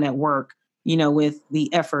that's going on at work, with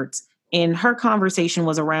the efforts. And her conversation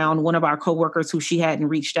was around one of our coworkers who she hadn't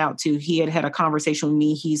reached out to. He had a conversation with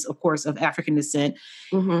me. He's, of course, of African descent.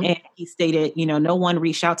 Mm-hmm. And he stated, no one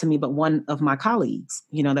reached out to me but one of my colleagues,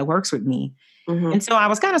 that works with me. Mm-hmm. And so I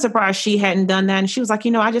was kind of surprised she hadn't done that. And she was like,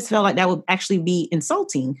 I just felt like that would actually be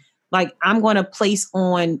insulting. Like, I'm going to place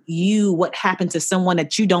on you what happened to someone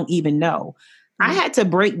that you don't even know. Mm-hmm. I had to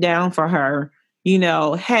break down for her,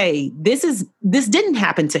 hey, this didn't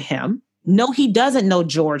happen to him. No, he doesn't know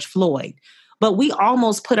George Floyd. But we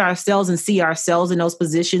almost put ourselves and see ourselves in those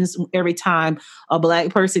positions every time a Black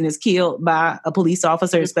person is killed by a police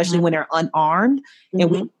officer, especially mm-hmm. when they're unarmed. Mm-hmm.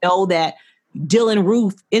 And we know that Dylan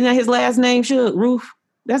Roof, isn't that his last name? Roof?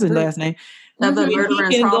 That's his last name.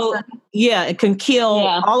 It can kill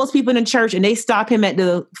all those people in the church, and they stop him at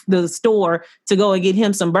the store to go and get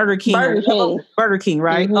him some Burger King, right?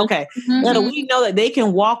 Mm-hmm. Okay. Mm-hmm. So we know that they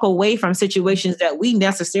can walk away from situations that we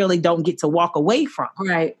necessarily don't get to walk away from.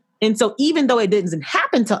 Right. And so even though it didn't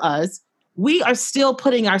happen to us, we are still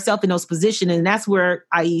putting ourselves in those positions. And that's where,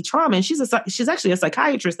 i.e. trauma, and she's actually a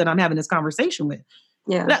psychiatrist that I'm having this conversation with.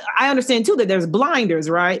 Yeah, but I understand too that there's blinders,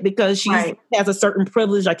 right? Because she has a certain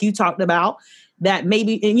privilege, like you talked about, that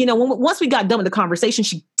maybe, and once we got done with the conversation,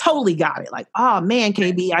 she totally got it. Like, oh man,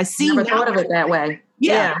 KB, I see. Never thought of it that way.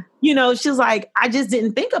 Yeah. She's like, I just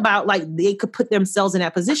didn't think about like they could put themselves in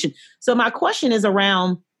that position. So my question is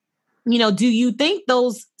around, do you think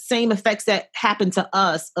those same effects that happen to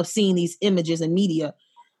us of seeing these images in media,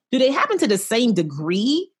 do they happen to the same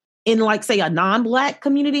degree in, like, say, a non-Black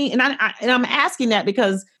community? And I'm asking that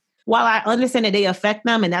because while I understand that they affect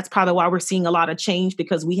them, and that's probably why we're seeing a lot of change,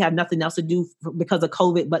 because we have nothing else to do because of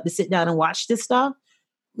COVID but to sit down and watch this stuff.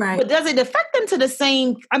 Right. But does it affect them to the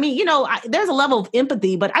same? I mean, there's a level of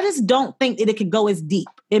empathy, but I just don't think that it could go as deep.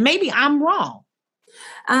 And maybe I'm wrong.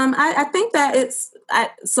 I think that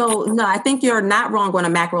I think you're not wrong on a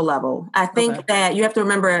macro level. I think that you have to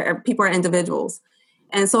remember people are individuals.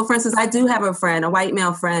 And so, for instance, I do have a friend, a white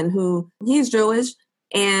male friend, who he's Jewish,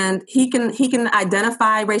 and he can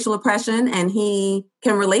identify racial oppression and he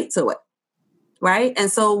can relate to it, right?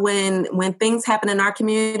 And so when things happen in our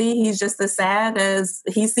community, he's just as sad as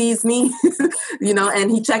he sees me,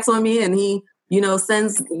 and he checks on me and he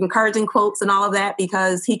sends encouraging quotes and all of that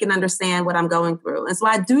because he can understand what I'm going through. And so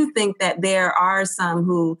I do think that there are some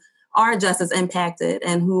who are just as impacted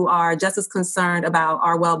and who are just as concerned about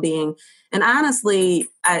our well-being. And honestly,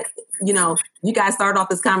 you guys started off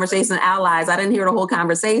this conversation, allies. I didn't hear the whole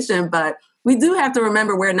conversation, but we do have to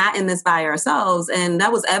remember we're not in this by ourselves. And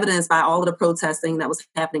that was evidenced by all of the protesting that was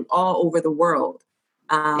happening all over the world.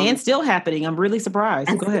 And still happening. I'm really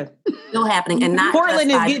surprised. Go ahead. Still happening. And not Portland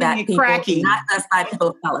just is getting it cracking. Not just by people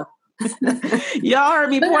of color. Y'all heard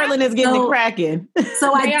me. Portland is getting it cracking.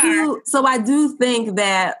 So I do think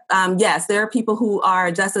that, yes, there are people who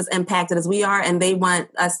are just as impacted as we are, and they want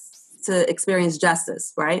us to experience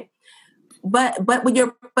justice, right? But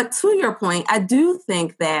to your point, I do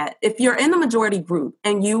think that if you're in the majority group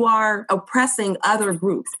and you are oppressing other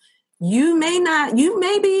groups, you may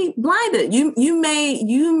be blinded. You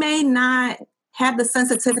may not have the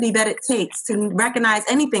sensitivity that it takes to recognize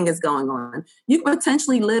anything is going on. You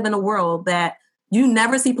potentially live in a world that you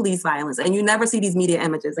never see police violence and you never see these media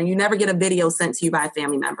images and you never get a video sent to you by a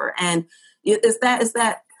family member. And it's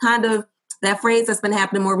that kind of that phrase that's been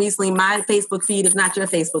happening more recently. My Facebook feed is not your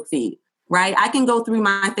Facebook feed, right? I can go through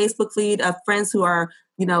my Facebook feed of friends who are,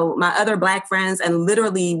 my other Black friends, and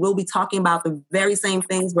literally we'll be talking about the very same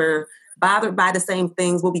things. We're bothered by the same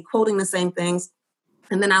things. We'll be quoting the same things.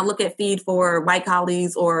 And then I look at feed for white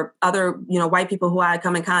colleagues or other, white people who I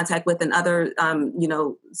come in contact with in other,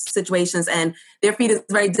 situations. And their feed is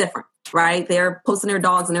very different, right? They're posting their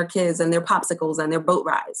dogs and their kids and their popsicles and their boat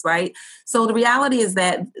rides, right? So the reality is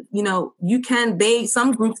that,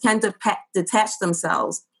 some groups can detach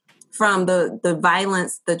themselves from the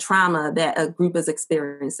violence, the trauma that a group is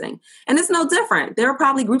experiencing. And it's no different. There are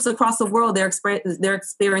probably groups across the world, they're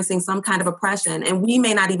experiencing some kind of oppression, and we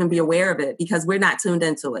may not even be aware of it because we're not tuned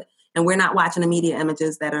into it. And we're not watching the media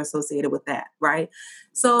images that are associated with that, right?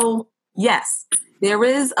 So yes, there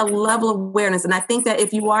is a level of awareness. And I think that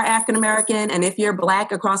if you are African-American and if you're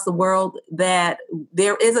Black across the world, that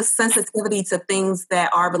there is a sensitivity to things that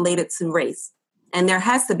are related to race. And there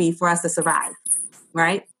has to be for us to survive,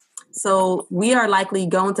 right? So we are likely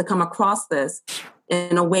going to come across this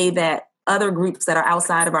in a way that other groups that are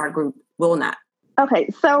outside of our group will not. Okay,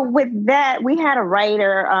 so with that, we had a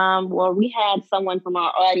writer, we had someone from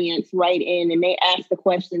our audience write in and they asked the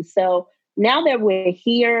question. So now that we're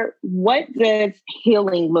here, what does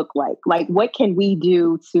healing look like? Like, what can we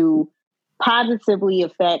do to positively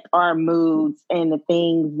affect our moods and the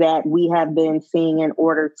things that we have been seeing in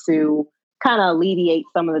order to kind of alleviate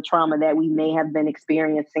some of the trauma that we may have been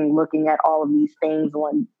experiencing looking at all of these things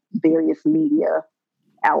on various media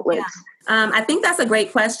outlets? Yeah. I think that's a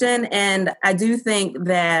great question. And I do think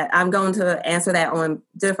that I'm going to answer that on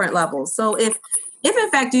different levels. So if in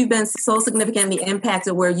fact you've been so significantly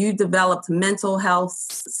impacted where you developed mental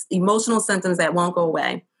health, emotional symptoms that won't go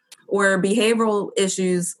away, or behavioral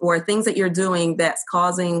issues or things that you're doing that's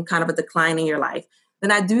causing kind of a decline in your life,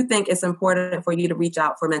 then I do think it's important for you to reach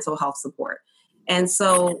out for mental health support. And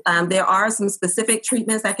so there are some specific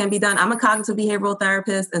treatments that can be done. I'm a cognitive behavioral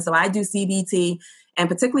therapist, and so I do CBT. And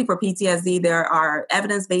particularly for PTSD, there are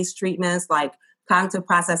evidence-based treatments like cognitive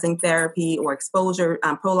processing therapy or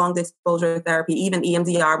prolonged exposure therapy, even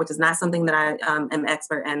EMDR, which is not something that I am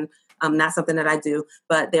expert in, not something that I do,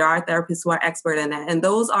 but there are therapists who are expert in that. And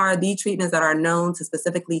those are the treatments that are known to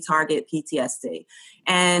specifically target PTSD.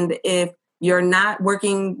 And if you're not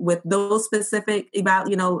working with those specific,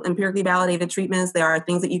 empirically validated treatments, there are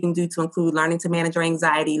things that you can do to include learning to manage your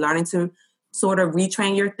anxiety, learning to sort of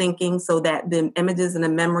retrain your thinking so that the images and the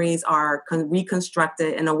memories are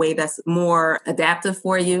reconstructed in a way that's more adaptive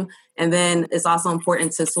for you. And then it's also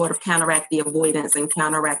important to sort of counteract the avoidance and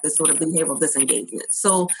counteract the sort of behavioral disengagement.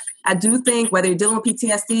 So I do think whether you're dealing with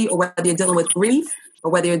PTSD or whether you're dealing with grief, or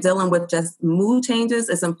whether you're dealing with just mood changes,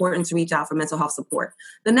 it's important to reach out for mental health support.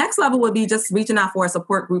 The next level would be just reaching out for a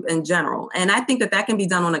support group in general. And I think that can be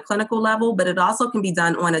done on a clinical level, but it also can be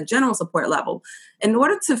done on a general support level. In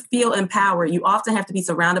order to feel empowered, you often have to be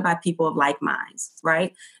surrounded by people of like minds,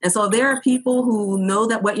 right? And so there are people who know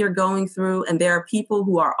that what you're going through, and there are people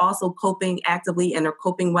who are also coping actively and are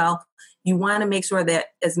coping well. You want to make sure that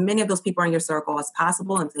as many of those people are in your circle as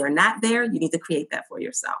possible. And if they're not there, you need to create that for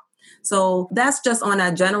yourself. So that's just on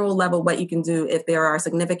a general level what you can do if there are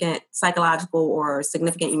significant psychological or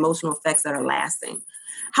significant emotional effects that are lasting.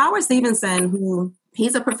 Howard Stevenson,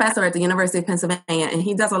 he's a professor at the University of Pennsylvania, and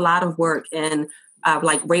he does a lot of work in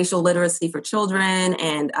like racial literacy for children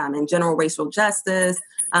and in general racial justice.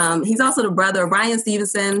 He's also the brother of Bryan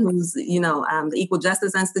Stevenson, who's, the Equal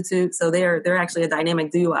Justice Institute. So they're actually a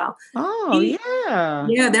dynamic duo. Oh, yeah.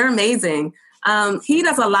 Yeah, they're amazing. He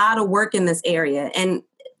does a lot of work in this area. And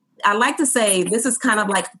I like to say this is kind of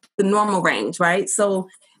like the normal range, right? So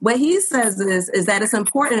what he says is that it's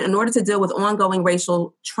important in order to deal with ongoing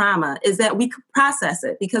racial trauma is that we process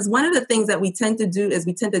it. Because one of the things that we tend to do is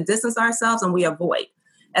we tend to distance ourselves and we avoid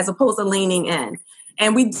as opposed to leaning in.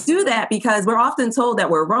 And we do that because we're often told that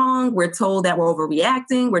we're wrong. We're told that we're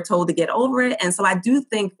overreacting. We're told to get over it. And so I do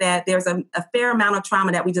think that there's a fair amount of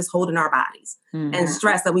trauma that we just hold in our bodies and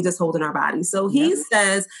stress that we just hold in our bodies. So he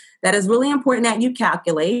says that it's really important that you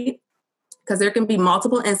calculate, because there can be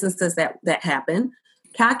multiple instances that happen.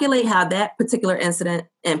 Calculate how that particular incident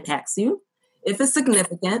impacts you. If it's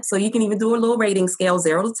significant, so you can even do a little rating scale,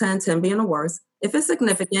 0 to 10, 10 being the worst. If it's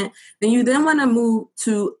significant, then you then want to move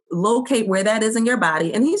to locate where that is in your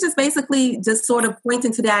body. And he's just basically just sort of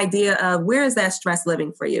pointing to the idea of where is that stress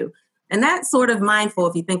living for you? And that's sort of mindful,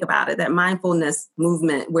 if you think about it, that mindfulness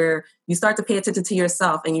movement where you start to pay attention to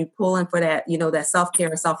yourself and you pull in for that, that self-care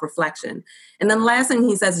and self-reflection. And then the last thing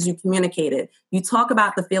he says is you communicate it. You talk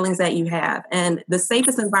about the feelings that you have, and the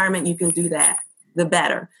safest environment you can do that, the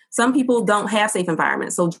better. Some people don't have safe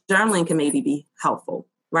environments, so journaling can maybe be helpful,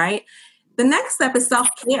 right? The next step is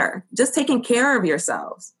self-care, just taking care of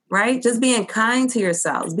yourselves, right? Just being kind to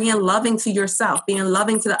yourselves, being loving to yourself, being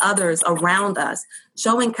loving to the others around us,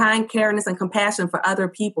 showing kind, careness, and compassion for other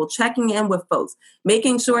people, checking in with folks,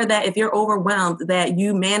 making sure that if you're overwhelmed, that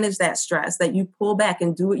you manage that stress, that you pull back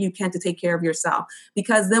and do what you can to take care of yourself.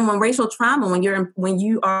 Because then when racial trauma, when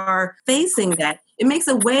you are facing that, it makes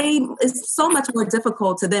it's so much more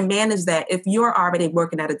difficult to then manage that if you're already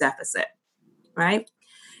working at a deficit, right?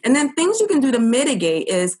 And then things you can do to mitigate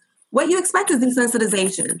is what you expect is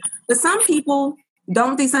desensitization. But some people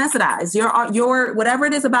don't desensitize. Your whatever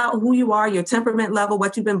it is about who you are, your temperament level,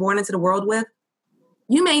 what you've been born into the world with,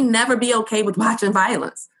 you may never be okay with watching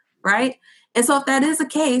violence, right? And so if that is the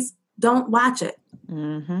case, don't watch it.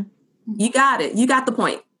 Mm-hmm. You got it. You got the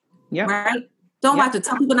point. Yeah. Right? Don't watch it.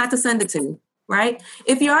 Tell people not to send it to you. Right?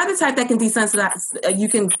 If you are the type that can desensitize, you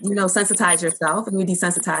can, sensitize yourself and you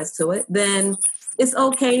desensitize to it, then it's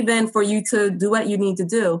okay then for you to do what you need to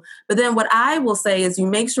do. But then what I will say is you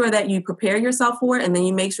make sure that you prepare yourself for it, and then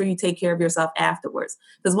you make sure you take care of yourself afterwards.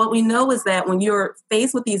 Because what we know is that when you're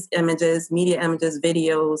faced with these images, media images,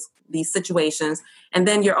 videos, these situations, and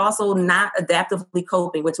then you're also not adaptively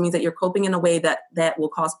coping, which means that you're coping in a way that will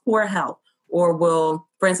cause poor health, or will,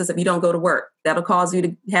 for instance, if you don't go to work, that'll cause you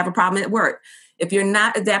to have a problem at work. If you're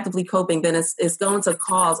not adaptively coping, then it's going to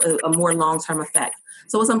cause a more long-term effect.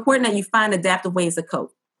 So it's important that you find adaptive ways to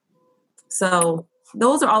cope. So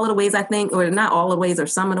those are all of the ways I think, or not all of the ways, or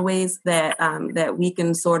some of the ways that that we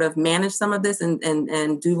can sort of manage some of this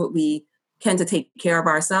and do what we can to take care of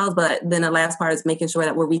ourselves. But then the last part is making sure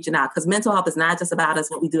that we're reaching out, because mental health is not just about us,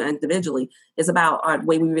 what we do individually. It's about our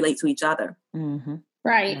way we relate to each other. Mm-hmm.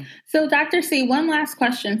 Right. Yeah. So, Dr. C, one last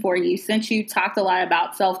question for you. Since you talked a lot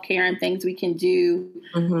about self-care and things we can do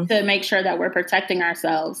to make sure that we're protecting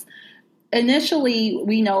ourselves. Initially,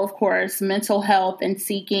 we know, of course, mental health and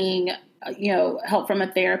seeking, help from a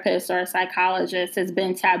therapist or a psychologist has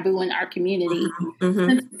been taboo in our community.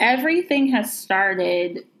 Since everything has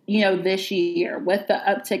started, this year with the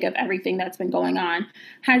uptick of everything that's been going on,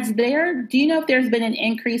 do you know if there's been an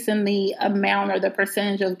increase in the amount or the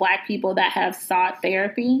percentage of Black people that have sought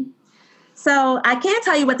therapy? So I can't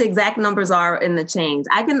tell you what the exact numbers are in the change.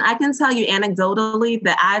 I can tell you anecdotally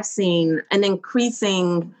that I've seen an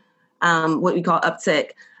increasing what we call uptick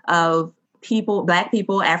of people, Black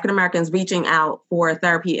people, African Americans reaching out for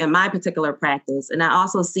therapy in my particular practice. And I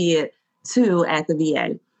also see it too at the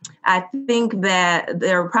VA. I think that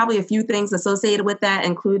there are probably a few things associated with that,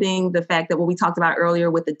 including the fact that what we talked about earlier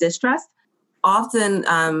with the distrust.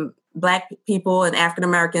 Often Black people and African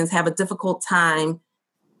Americans have a difficult time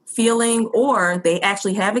feeling, or they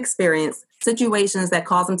actually have experienced situations that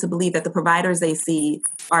cause them to believe that the providers they see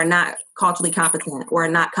are not culturally competent or are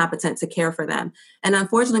not competent to care for them. And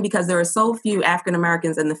unfortunately, because there are so few African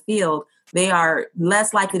Americans in the field, they are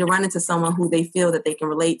less likely to run into someone who they feel that they can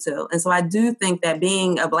relate to. And so I do think that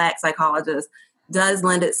being a Black psychologist does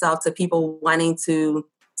lend itself to people wanting to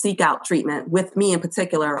seek out treatment with me in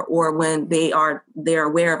particular, or when they're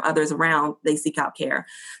aware of others around, they seek out care.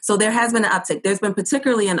 So there has been an uptick. There's been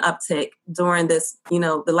particularly an uptick during this,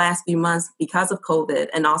 the last few months because of COVID,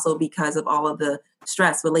 and also because of all of the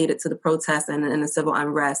stress related to the protests and the civil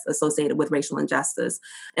unrest associated with racial injustice.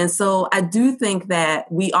 And so I do think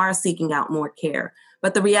that we are seeking out more care.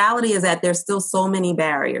 But the reality is that there's still so many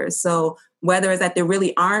barriers. So whether it's that there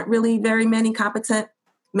really aren't really very many competent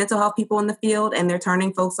mental health people in the field and they're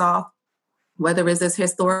turning folks off, whether it's this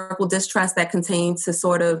historical distrust that continues to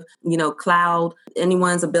sort of, cloud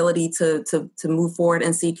anyone's ability to move forward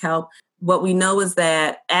and seek help. What we know is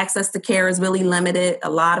that access to care is really limited. A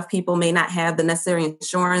lot of people may not have the necessary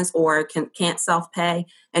insurance or can't self-pay.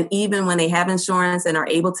 And even when they have insurance and are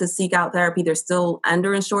able to seek out therapy, they're still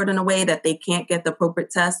underinsured in a way that they can't get the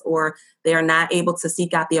appropriate test, or they are not able to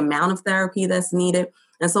seek out the amount of therapy that's needed.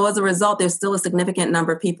 And so as a result, there's still a significant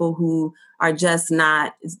number of people who are just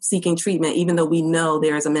not seeking treatment, even though we know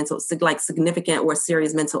there is a significant or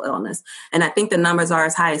serious mental illness. And I think the numbers are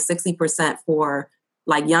as high as 60% for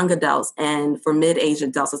like young adults, and for mid-aged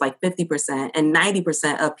adults, it's like 50%, and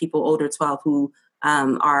 90% of people older 12 who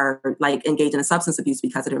are like engaged in substance abuse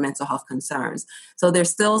because of their mental health concerns. So there's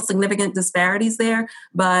still significant disparities there,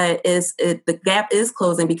 but the gap is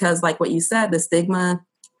closing because, like what you said, the stigma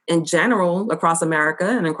in general across America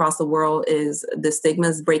and across the world the stigma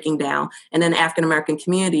is breaking down, and then the African American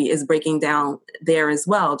community is breaking down there as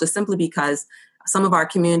well, just simply because some of our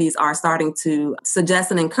communities are starting to suggest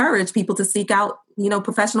and encourage people to seek out,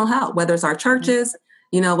 professional help, whether it's our churches,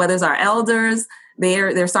 whether it's our elders.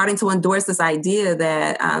 They're starting to endorse this idea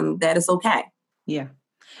that that it's okay. Yeah.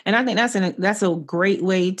 And I think that's a great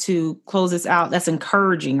way to close this out. That's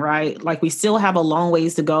encouraging, right? Like, we still have a long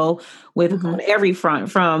ways to go with on every front,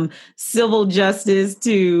 from civil justice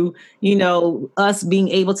to, us being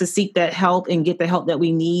able to seek that help and get the help that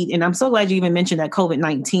we need. And I'm so glad you even mentioned that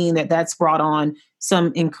COVID-19, that's brought on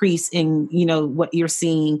some increase in, what you're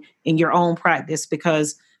seeing in your own practice,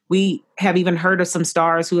 because we have even heard of some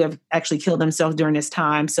stars who have actually killed themselves during this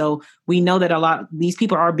time. So we know that these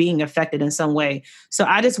people are being affected in some way. So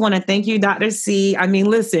I just want to thank you, Dr. C. I mean,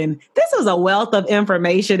 listen, this was a wealth of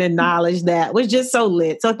information and knowledge that was just so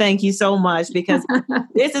lit. So thank you so much, because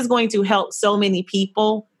this is going to help so many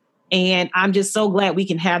people. And I'm just so glad we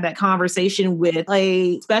can have that conversation with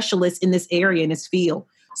a specialist in this area, in this field.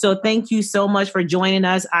 So thank you so much for joining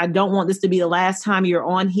us. I don't want this to be the last time you're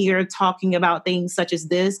on here talking about things such as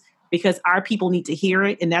this, because our people need to hear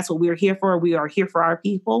it. And that's what we're here for. We are here for our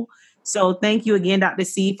people. So thank you again, Dr.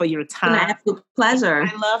 C, for your time. An absolute pleasure.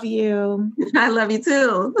 I love you. I love you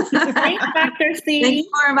too. Thanks, Dr. C. Thank you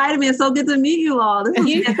for inviting me. It's so good to meet you all. This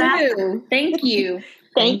You too. Thank you.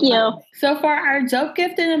 Thank you. So for our Dope,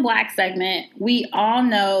 Gifted, and Black segment, we all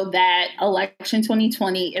know that election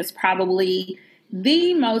 2020 is probably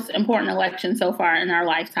the most important election so far in our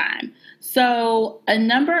lifetime. So a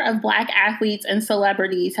number of Black athletes and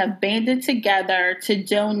celebrities have banded together to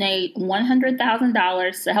donate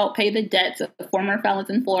 $100,000 to help pay the debts of former felons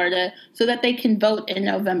in Florida so that they can vote in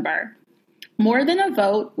November. More Than a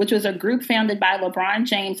Vote, which was a group founded by LeBron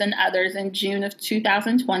James and others in June of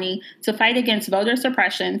 2020 to fight against voter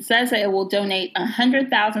suppression, says that it will donate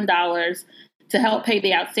 $100,000 to help pay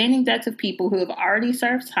the outstanding debts of people who have already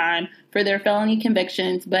served time for their felony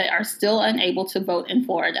convictions but are still unable to vote in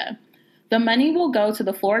Florida. The money will go to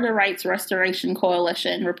the Florida Rights Restoration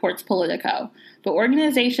Coalition, reports Politico. The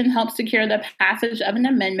organization helped secure the passage of an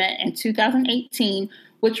amendment in 2018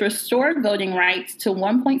 which restored voting rights to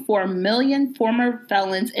 1.4 million former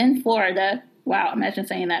felons in Florida. Wow, imagine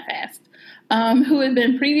saying that fast. Who had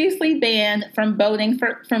been previously banned from voting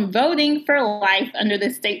for life under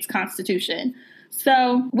the state's constitution.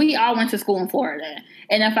 So we all went to school in Florida.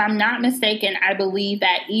 And if I'm not mistaken, I believe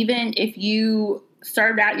that even if you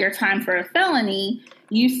served out your time for a felony,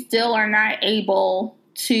 you still are not able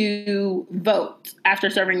to vote after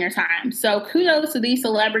serving your time. So kudos to these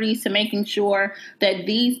celebrities to making sure that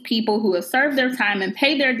these people who have served their time and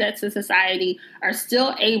paid their debts to society are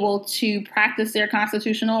still able to practice their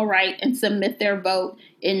constitutional right and submit their vote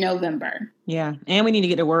in November. Yeah. And we need to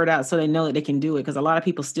get the word out so they know that they can do it, because a lot of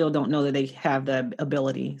people still don't know that they have the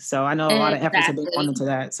ability. So I know a lot of efforts have been gone into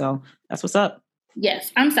that. So that's what's up.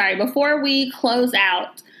 Yes. I'm sorry. Before we close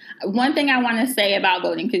out, one thing I want to say about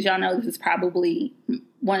voting, because y'all know this is probably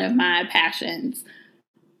one of my passions.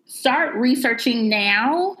 Start researching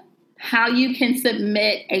now how you can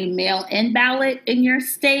submit a mail-in ballot in your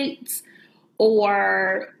states,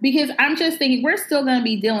 or because I'm just thinking we're still going to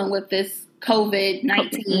be dealing with this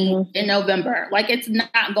COVID-19 in November. Like, it's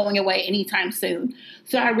not going away anytime soon.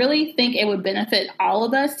 So I really think it would benefit all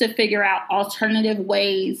of us to figure out alternative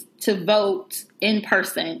ways to vote in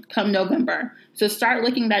person come November. So start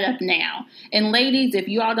looking that up now. And ladies, if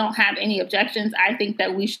you all don't have any objections, I think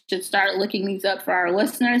that we should start looking these up for our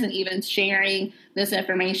listeners and even sharing this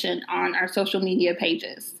information on our social media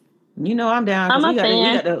pages. You know I'm down.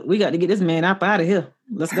 We got to get this man up out of here.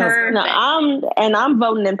 Let's go. Perfect. No, I'm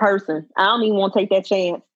voting in person. I don't even want to take that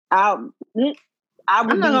chance. I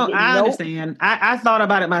understand. I thought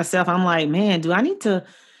about it myself. I'm like, man, do I need to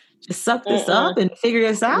just suck this up and figure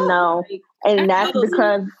this out? No, and that's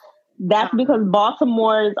because That's because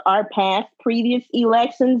Baltimore's our past previous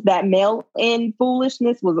elections, that mail-in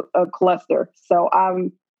foolishness was a cluster. So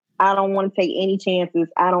I don't want to take any chances.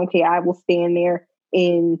 I don't care. I will stand there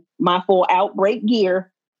in my full outbreak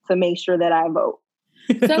gear to make sure that I vote.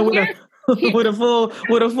 So with a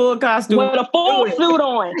full costume, with a full suit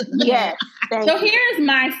on. Yes. So here's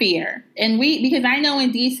my fear, and because I know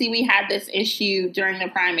in DC we had this issue during the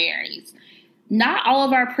primaries. Not all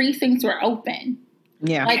of our precincts were open.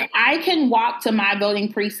 Yeah. Like I can walk to my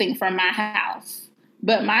voting precinct from my house,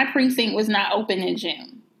 but my precinct was not open in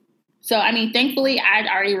June. So, I mean, thankfully I'd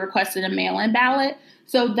already requested a mail-in ballot.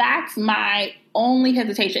 So that's my only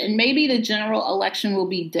hesitation. And maybe the general election will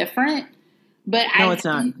be different, but no, it's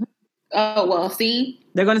not. Oh, well, see?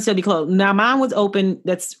 They're going to still be closed. Now, mine was open.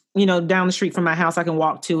 That's, down the street from my house. I can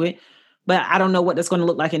walk to it. But I don't know what that's going to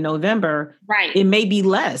look like in November. Right. It may be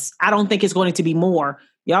less. I don't think it's going to be more.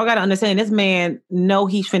 Y'all got to understand, this man know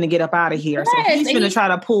he's finna get up out of here. Yes, so he's finna try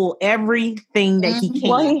to pull everything that he can.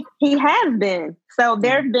 Well, he has been. So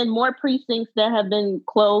there's been more precincts that have been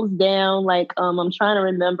closed down. Like, I'm trying to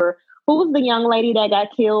remember. Who was the young lady that got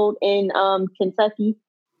killed in Kentucky?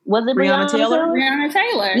 Was it Breonna Taylor? Breonna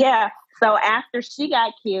Taylor. Yeah. So after she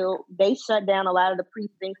got killed, they shut down a lot of the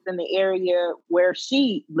precincts in the area where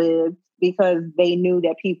she lived because they knew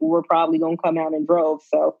that people were probably going to come out in droves.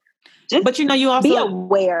 So but you also be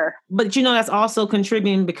aware. But that's also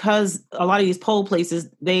contributing because a lot of these poll places,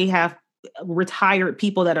 they have retired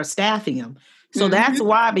people that are staffing them. So that's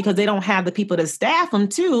why, because they don't have the people to staff them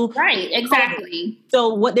too. Right, exactly.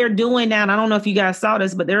 So what they're doing now, and I don't know if you guys saw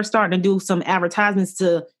this, but they're starting to do some advertisements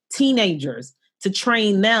to teenagers to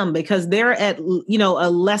train them because they're at, a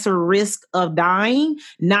lesser risk of dying.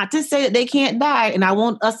 Not to say that they can't die. And I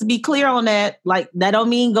want us to be clear on that. Like, that don't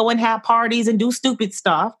mean go and have parties and do stupid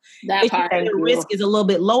stuff. The risk is a little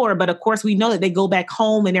bit lower. But of course, we know that they go back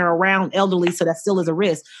home and they're around elderly. So that still is a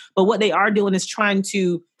risk. But what they are doing is trying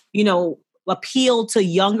to, appeal to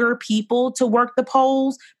younger people to work the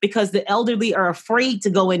polls because the elderly are afraid to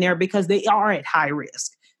go in there because they are at high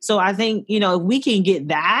risk. So I think, if we can get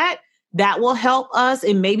that will help us,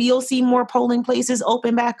 and maybe you'll see more polling places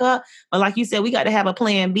open back up. But like you said, we got to have a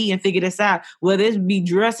plan B and figure this out, whether it be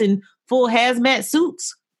dressed in full hazmat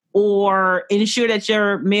suits or ensure that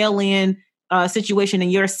your mail-in situation in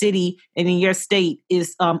your city and in your state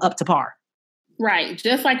is up to par. Right.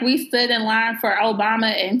 Just like we stood in line for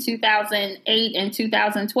Obama in 2008 and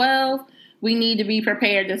 2012, we need to be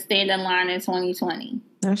prepared to stand in line in 2020.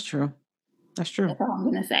 That's true. That's true. That's all I'm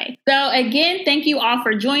going to say. So again, thank you all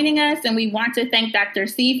for joining us. And we want to thank Dr.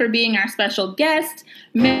 C for being our special guest.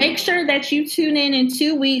 Make sure that you tune in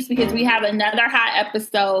 2 weeks because we have another hot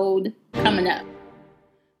episode coming up.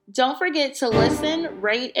 Don't forget to listen,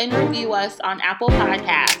 rate, and review us on Apple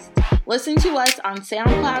Podcasts. Listen to us on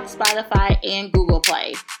SoundCloud, Spotify, and Google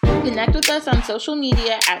Play. Connect with us on social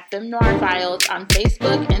media at FemNoir Files on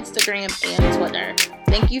Facebook, Instagram, and Twitter.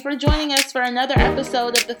 Thank you for joining us for another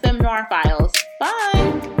episode of the FemNoir Files.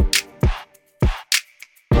 Bye!